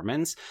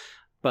performance.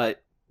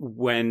 But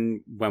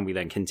when we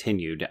then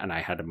continued and I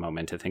had a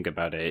moment to think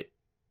about it,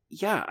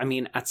 yeah, I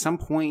mean, at some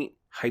point,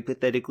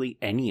 hypothetically,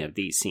 any of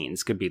these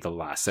scenes could be the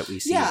last that we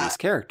see of these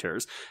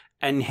characters.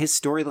 And his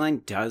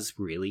storyline does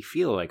really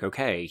feel like,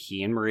 okay,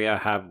 he and Maria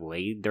have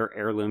laid their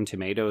heirloom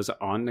tomatoes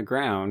on the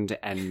ground,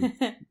 and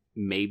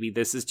maybe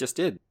this is just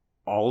it.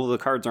 All of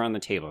the cards are on the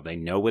table. They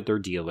know what their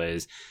deal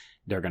is.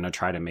 They're going to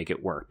try to make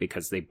it work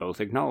because they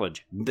both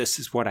acknowledge this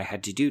is what I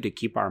had to do to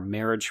keep our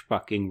marriage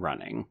fucking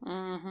running.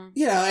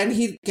 Yeah, and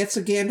he gets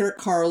a gander at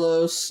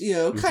Carlos,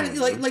 kind of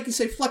like you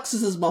say,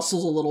 flexes his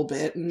muscles a little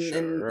bit.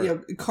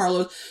 And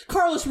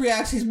Carlos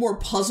reacts, he's more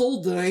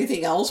puzzled than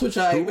anything else, which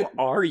Who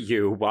are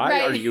you?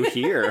 Why are you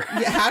here?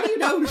 Yeah, how do you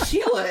know who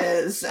Sheila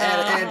is? But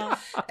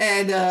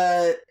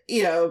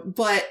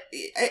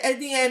at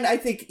the end, I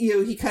think,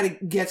 he kind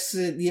of gets,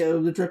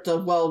 the drift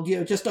of, well,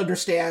 just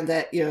understand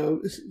that,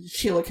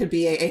 Sheila could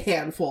be a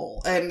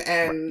handful.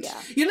 And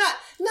you're not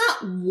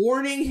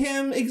warning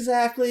him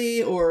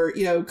exactly, or,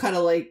 kind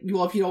of like,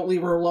 well, if you don't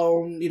leave her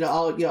alone,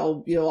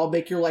 I'll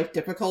make your life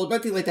difficult.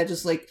 Nothing like that.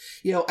 Just like,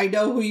 I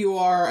know who you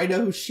are. I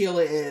know who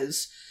Sheila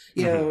is.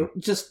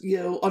 Just,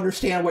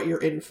 understand what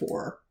you're in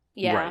for.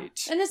 Yeah. Right.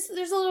 And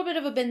there's a little bit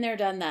of a been there,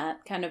 done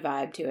that kind of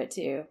vibe to it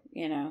too,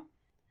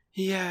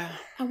 Yeah.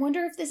 I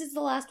wonder if this is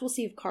the last we'll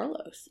see of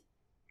Carlos.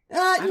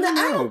 I don't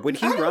know. Would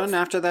he run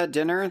after that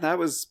dinner? That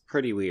was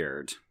pretty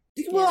weird.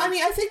 Well, I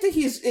mean, I think that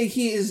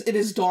it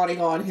is dawning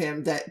on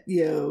him that,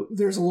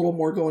 there's a little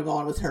more going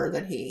on with her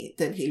than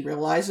he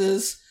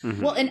realizes.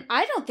 Well, and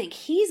I don't think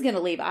he's going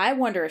to leave. I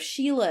wonder if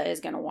Sheila is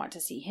going to want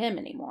to see him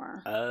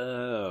anymore.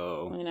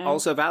 Oh.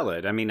 Also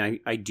valid. I mean,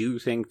 I do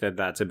think that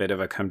that's a bit of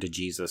a come to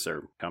Jesus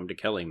or come to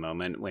Kelly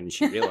moment when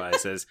she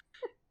realizes,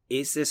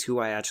 is this who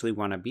I actually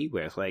want to be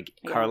with? Like,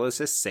 Carlos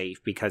is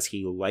safe because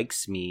he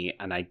likes me,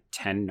 and I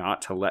tend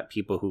not to let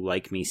people who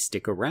like me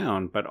stick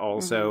around, but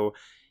also...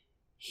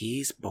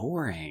 he's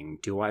boring.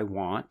 Do I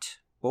want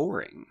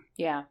boring?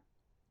 Yeah.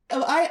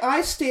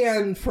 I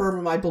stand firm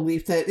in my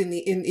belief that in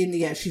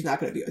the end she's not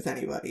going to be with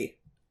anybody.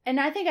 And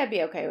I think I'd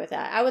be okay with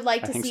that. I would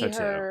like to see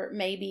her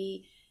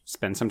maybe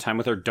spend some time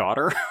with her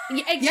daughter.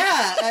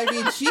 Yeah, I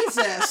mean,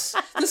 Jesus.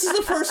 This is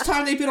the first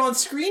time they've been on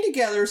screen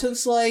together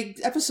since like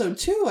episode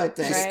 2, I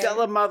think. She's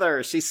still a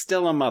mother. She's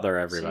still a mother,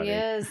 everybody. She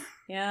is.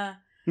 Yeah.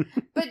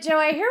 But Joe,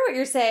 I hear what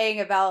you're saying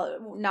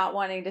about not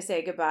wanting to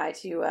say goodbye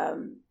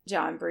to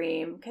John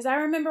Bream, because I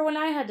remember when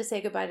I had to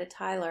say goodbye to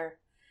Tyler,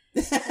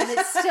 and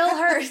it still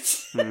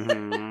hurts.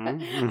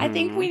 I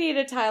think we need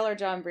a Tyler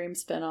John Bream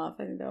spinoff.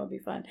 I think that would be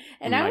fun.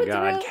 And I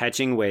would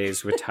catching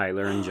waves with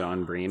Tyler and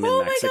John Bream in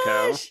Mexico.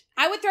 My gosh.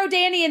 I would throw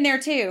Danny in there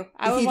too.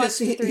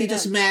 He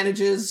just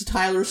manages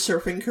Tyler's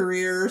surfing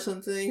career or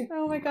something.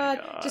 Oh my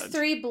god. Just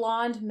 3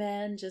 blonde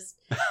men just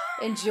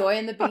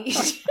enjoying the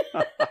beach.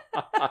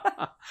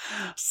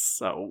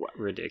 So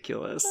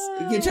ridiculous.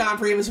 John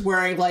Bream is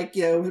wearing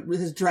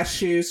his dress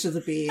shoes to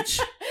the beach.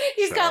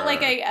 He's got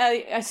like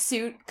a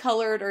suit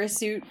colored or a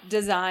suit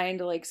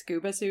designed like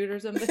scuba suit or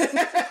something.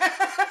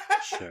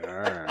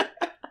 Sure.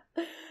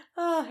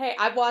 Oh, hey,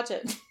 I'd watch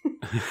it.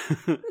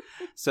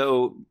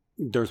 So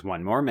there's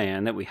one more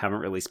man that we haven't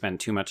really spent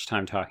too much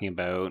time talking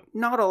about.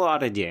 Not a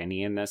lot of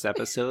Danny in this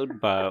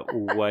episode, but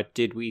what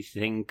did we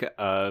think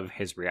of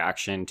his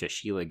reaction to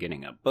Sheila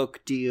getting a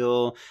book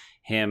deal?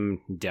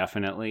 Him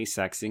definitely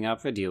sexing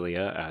up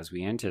Fidelia as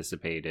we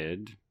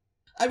anticipated.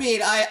 I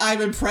mean,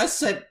 I'm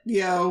impressed that,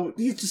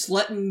 he's just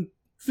letting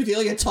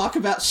Fidelia talk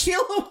about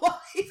Sheila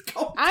while he's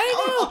going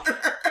on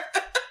her.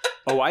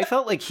 Oh, I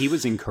felt like he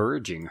was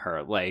encouraging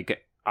her.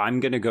 Like,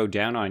 I'm going to go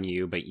down on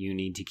you, but you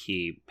need to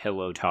keep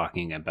pillow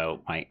talking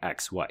about my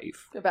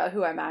ex-wife. About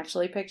who I'm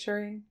actually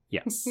picturing?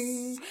 Yes.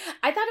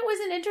 I thought it was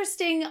an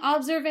interesting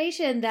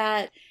observation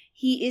that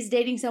he is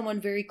dating someone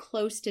very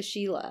close to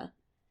Sheila.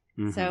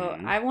 Mm-hmm. So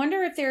I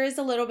wonder if there is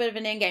a little bit of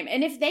an endgame.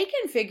 And if they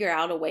can figure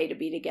out a way to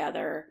be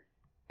together,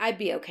 I'd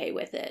be okay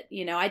with it.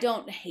 I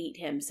don't hate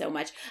him so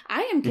much.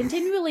 I am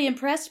continually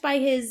impressed by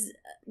his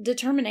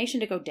determination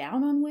to go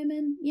down on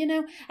women. I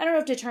don't know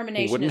if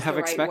determination wouldn't is have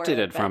the right expected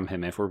word, it from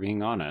him, if we're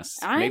being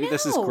honest. I Maybe know.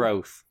 This is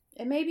growth.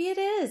 And maybe it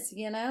is,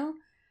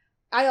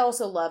 I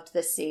also loved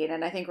this scene,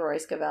 and I think Roy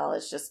Scovel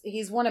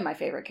he's one of my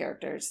favorite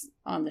characters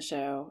on the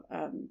show.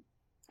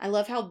 I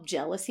love how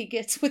jealous he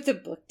gets with the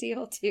book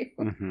deal, too.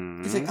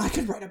 Mm-hmm. He's like, I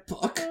could write a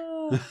book.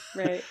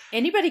 Right.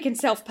 Anybody can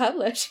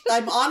self-publish.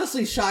 I'm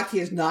honestly shocked he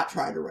has not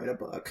tried to write a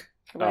book.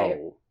 Right.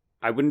 Oh,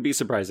 I wouldn't be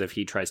surprised if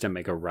he tries to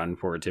make a run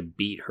for it to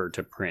beat her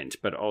to print.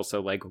 But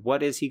also,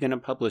 what is he going to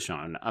publish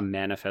on? A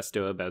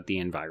manifesto about the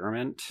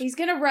environment? He's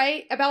going to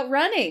write about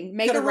running.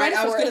 I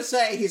was going to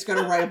say, he's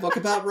going to write a book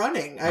about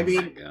running. Oh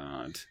my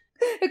God.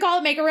 We call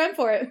it Make a Run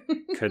for It.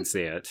 Could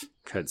see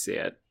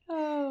it.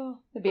 Oh,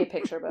 it'd be a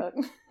picture book.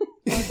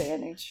 Oh,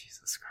 Danny.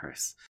 Jesus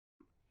Christ.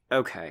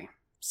 Okay.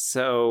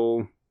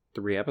 So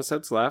 3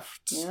 episodes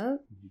left.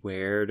 Yep.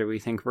 Where do we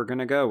think we're going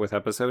to go with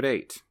episode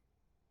 8?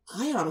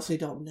 I honestly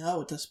don't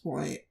know at this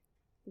point.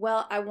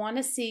 Well, I want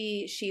to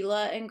see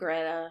Sheila and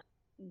Greta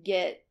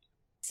get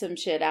some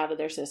shit out of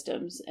their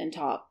systems and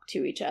talk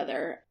to each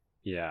other.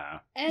 Yeah.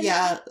 And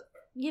yeah.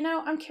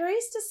 I'm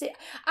curious to see.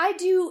 I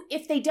do,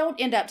 if they don't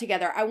end up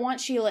together, I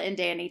want Sheila and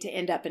Danny to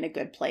end up in a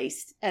good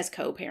place as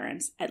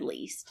co-parents, at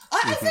least.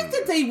 I think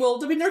that they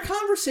will. I mean, their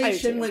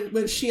conversation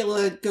when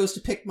Sheila goes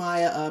to pick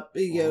Maya up,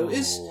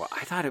 is...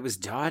 I thought it was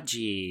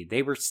dodgy.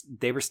 They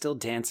were still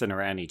dancing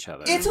around each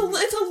other. It's a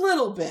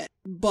little bit,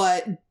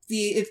 but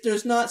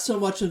there's not so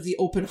much of the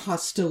open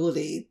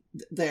hostility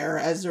there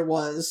as there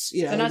was,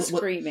 They're not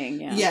screaming,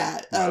 yeah.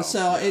 Yeah,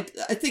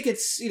 I think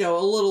it's, a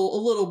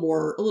little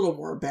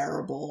more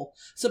bearable.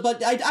 So,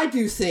 but I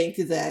do think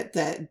that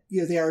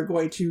they are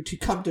going to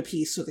come to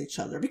peace with each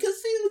other because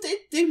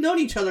they've known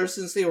each other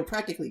since they were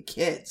practically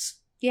kids.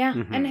 Yeah,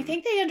 and I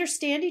think they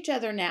understand each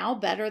other now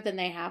better than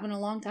they have in a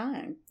long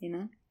time,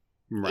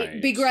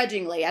 Right.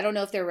 Begrudgingly. I don't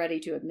know if they're ready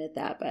to admit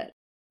that, but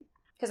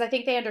because I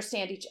think they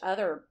understand each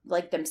other,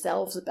 like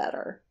themselves,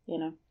 better,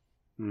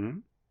 Mm-hmm.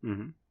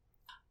 Mm-hmm.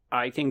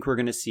 I think we're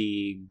going to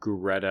see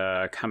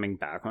Greta coming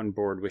back on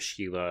board with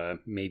Sheila,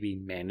 maybe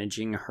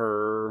managing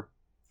her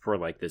for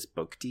like this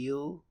book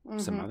deal,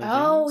 some other things.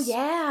 Oh,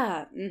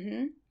 yeah.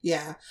 Mm-hmm.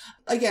 Yeah.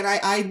 Again,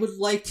 I would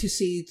like to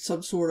see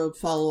some sort of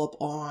follow-up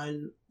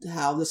on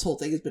how this whole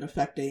thing has been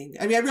affecting.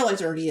 I mean, I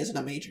realize Ernie isn't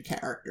a major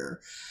character,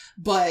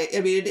 but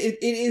I mean,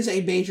 it is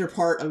a major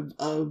part of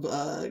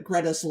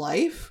Greta's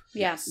life.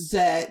 Yes.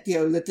 That,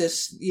 that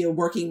this,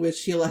 working with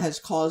Sheila has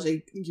caused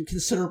a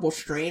considerable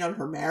strain on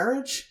her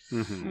marriage.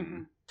 Mm-hmm.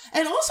 Mm-hmm.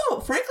 And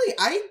also, frankly,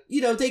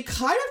 they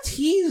kind of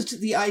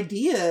teased the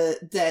idea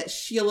that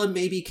Sheila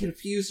may be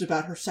confused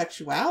about her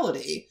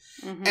sexuality.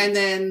 Mm-hmm. And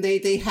then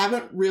they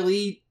haven't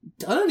really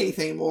done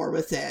anything more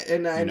with it.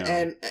 And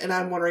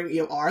I'm wondering,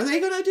 are they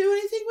going to do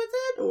anything with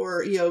it?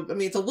 Or, I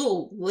mean, it's a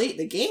little late in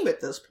the game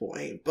at this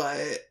point,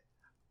 but...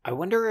 I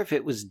wonder if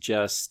it was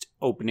just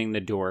opening the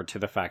door to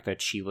the fact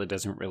that Sheila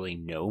doesn't really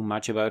know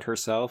much about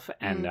herself,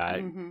 and that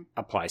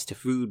applies to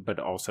food, but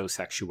also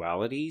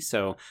sexuality.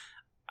 So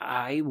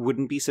I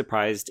wouldn't be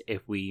surprised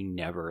if we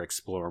never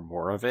explore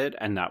more of it,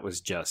 and that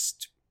was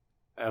just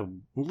a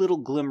little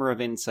glimmer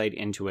of insight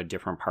into a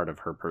different part of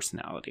her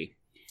personality.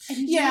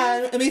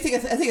 Yeah, I mean, I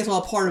think it's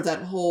all part of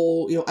that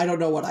whole, I don't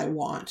know what I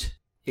want.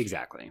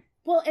 Exactly.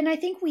 Well, and I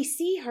think we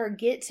see her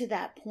get to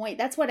that point.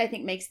 That's what I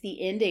think makes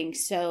the ending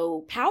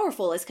so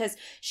powerful, is because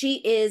she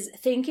is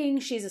thinking,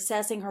 she's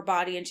assessing her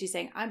body, and she's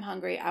saying, I'm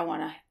hungry, I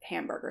want a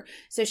hamburger.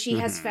 So she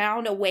has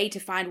found a way to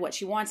find what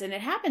she wants. And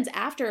it happens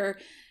after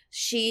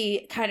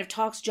she kind of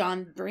talks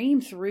John Bream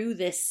through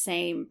this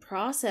same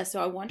process.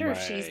 So I wonder if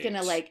she's going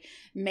to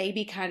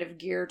maybe kind of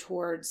gear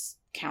towards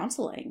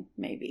counseling,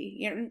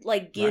 maybe,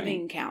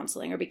 giving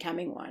counseling or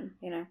becoming one,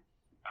 Oh,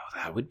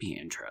 that would be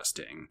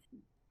interesting.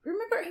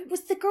 Remember, it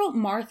was the girl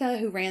Martha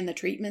who ran the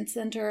treatment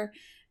center.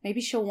 Maybe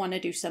she'll want to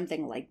do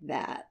something like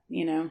that,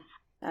 I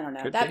don't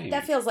know.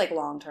 That feels like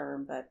long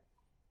term, but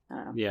I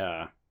don't know.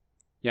 Yeah.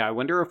 Yeah, I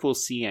wonder if we'll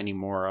see any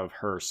more of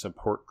her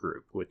support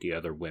group with the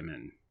other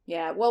women.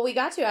 Yeah, well, we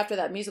got to after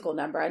that musical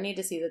number. I need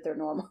to see that they're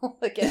normal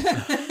again.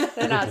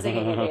 They're not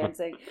singing and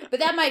dancing. But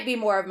that might be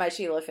more of my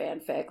Sheila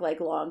fanfic,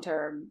 long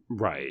term.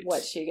 Right.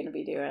 What's she going to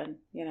be doing?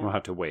 We'll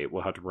have to wait.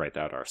 We'll have to write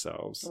that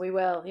ourselves. We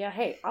will. Yeah,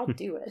 hey, I'll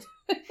do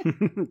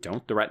it.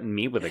 Don't threaten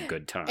me with a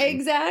good time.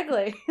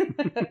 Exactly.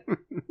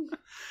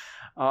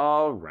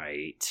 All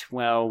right.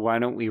 Well, why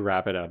don't we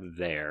wrap it up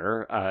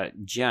there?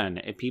 Jen,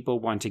 if people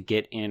want to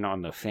get in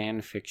on the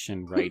fan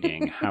fiction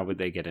writing, how would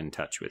they get in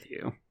touch with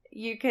you?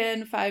 You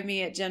can find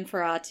me at Jen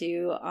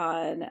Ferratu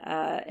on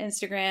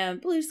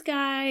Instagram, Blue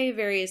Sky,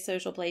 various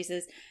social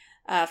places.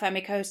 Find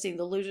me hosting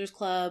the Losers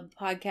Club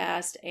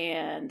podcast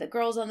and the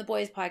Girls on the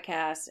Boys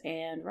podcast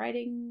and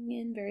writing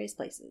in various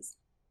places.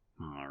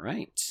 All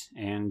right.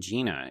 And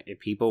Gina, if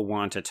people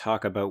want to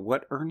talk about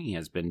what Ernie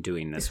has been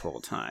doing this whole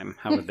time,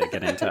 how would they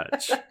get in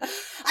touch?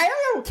 I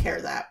don't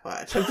care that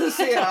much. I'm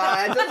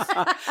just,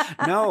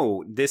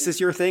 No, this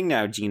is your thing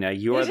now, Gina.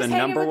 You are the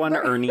number one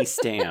Ernie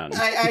stan.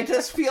 I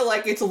just feel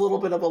like it's a little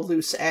bit of a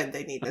loose end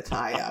they need to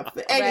tie up.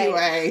 But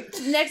anyway.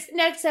 Right.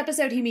 Next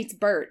episode, he meets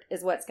Bert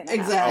is what's going to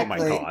happen. Exactly. Oh my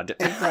God.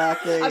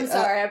 Exactly. I'm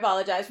sorry. I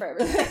apologize for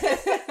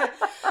everything.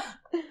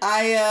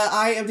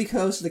 I am the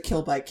host of the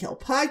Kill by Kill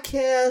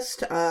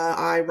podcast.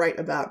 I write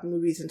about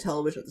movies and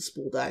television at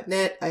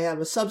thespool.net. I have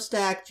a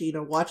Substack,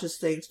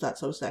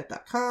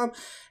 GinaWatchesThings.substack.com,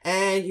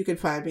 and you can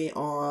find me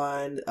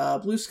on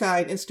Blue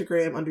Sky and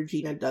Instagram under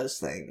Gina Does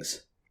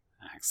Things.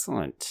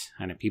 Excellent.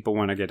 And if people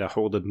want to get a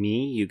hold of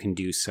me, you can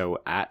do so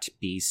at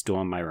B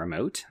Stole My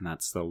Remote, and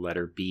that's the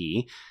letter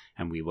B.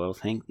 And we will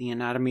thank the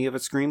Anatomy of a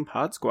Scream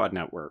Pod Squad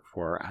Network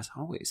for, as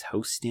always,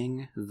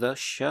 hosting the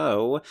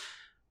show.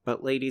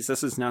 But ladies,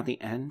 this is not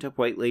the end of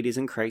White Ladies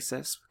in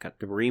Crisis. We've got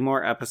 3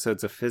 more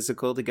episodes of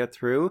Physical to get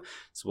through,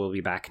 so we'll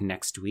be back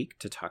next week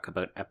to talk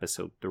about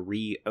episode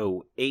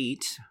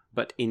 308.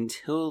 But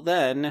until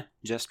then,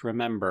 just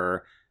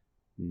remember,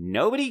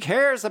 nobody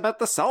cares about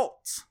the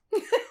salts.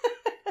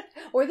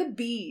 Or the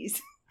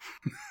bees.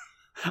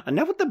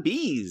 Enough with the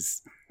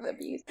bees. The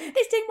bees. They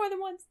sting more than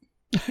once.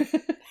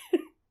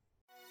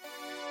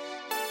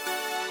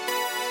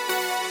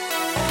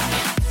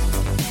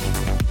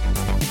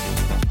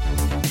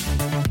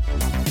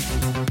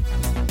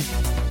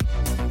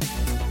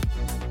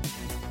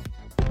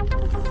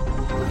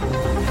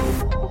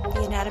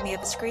 The Anatomy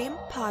of a Scream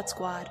Pod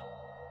Squad.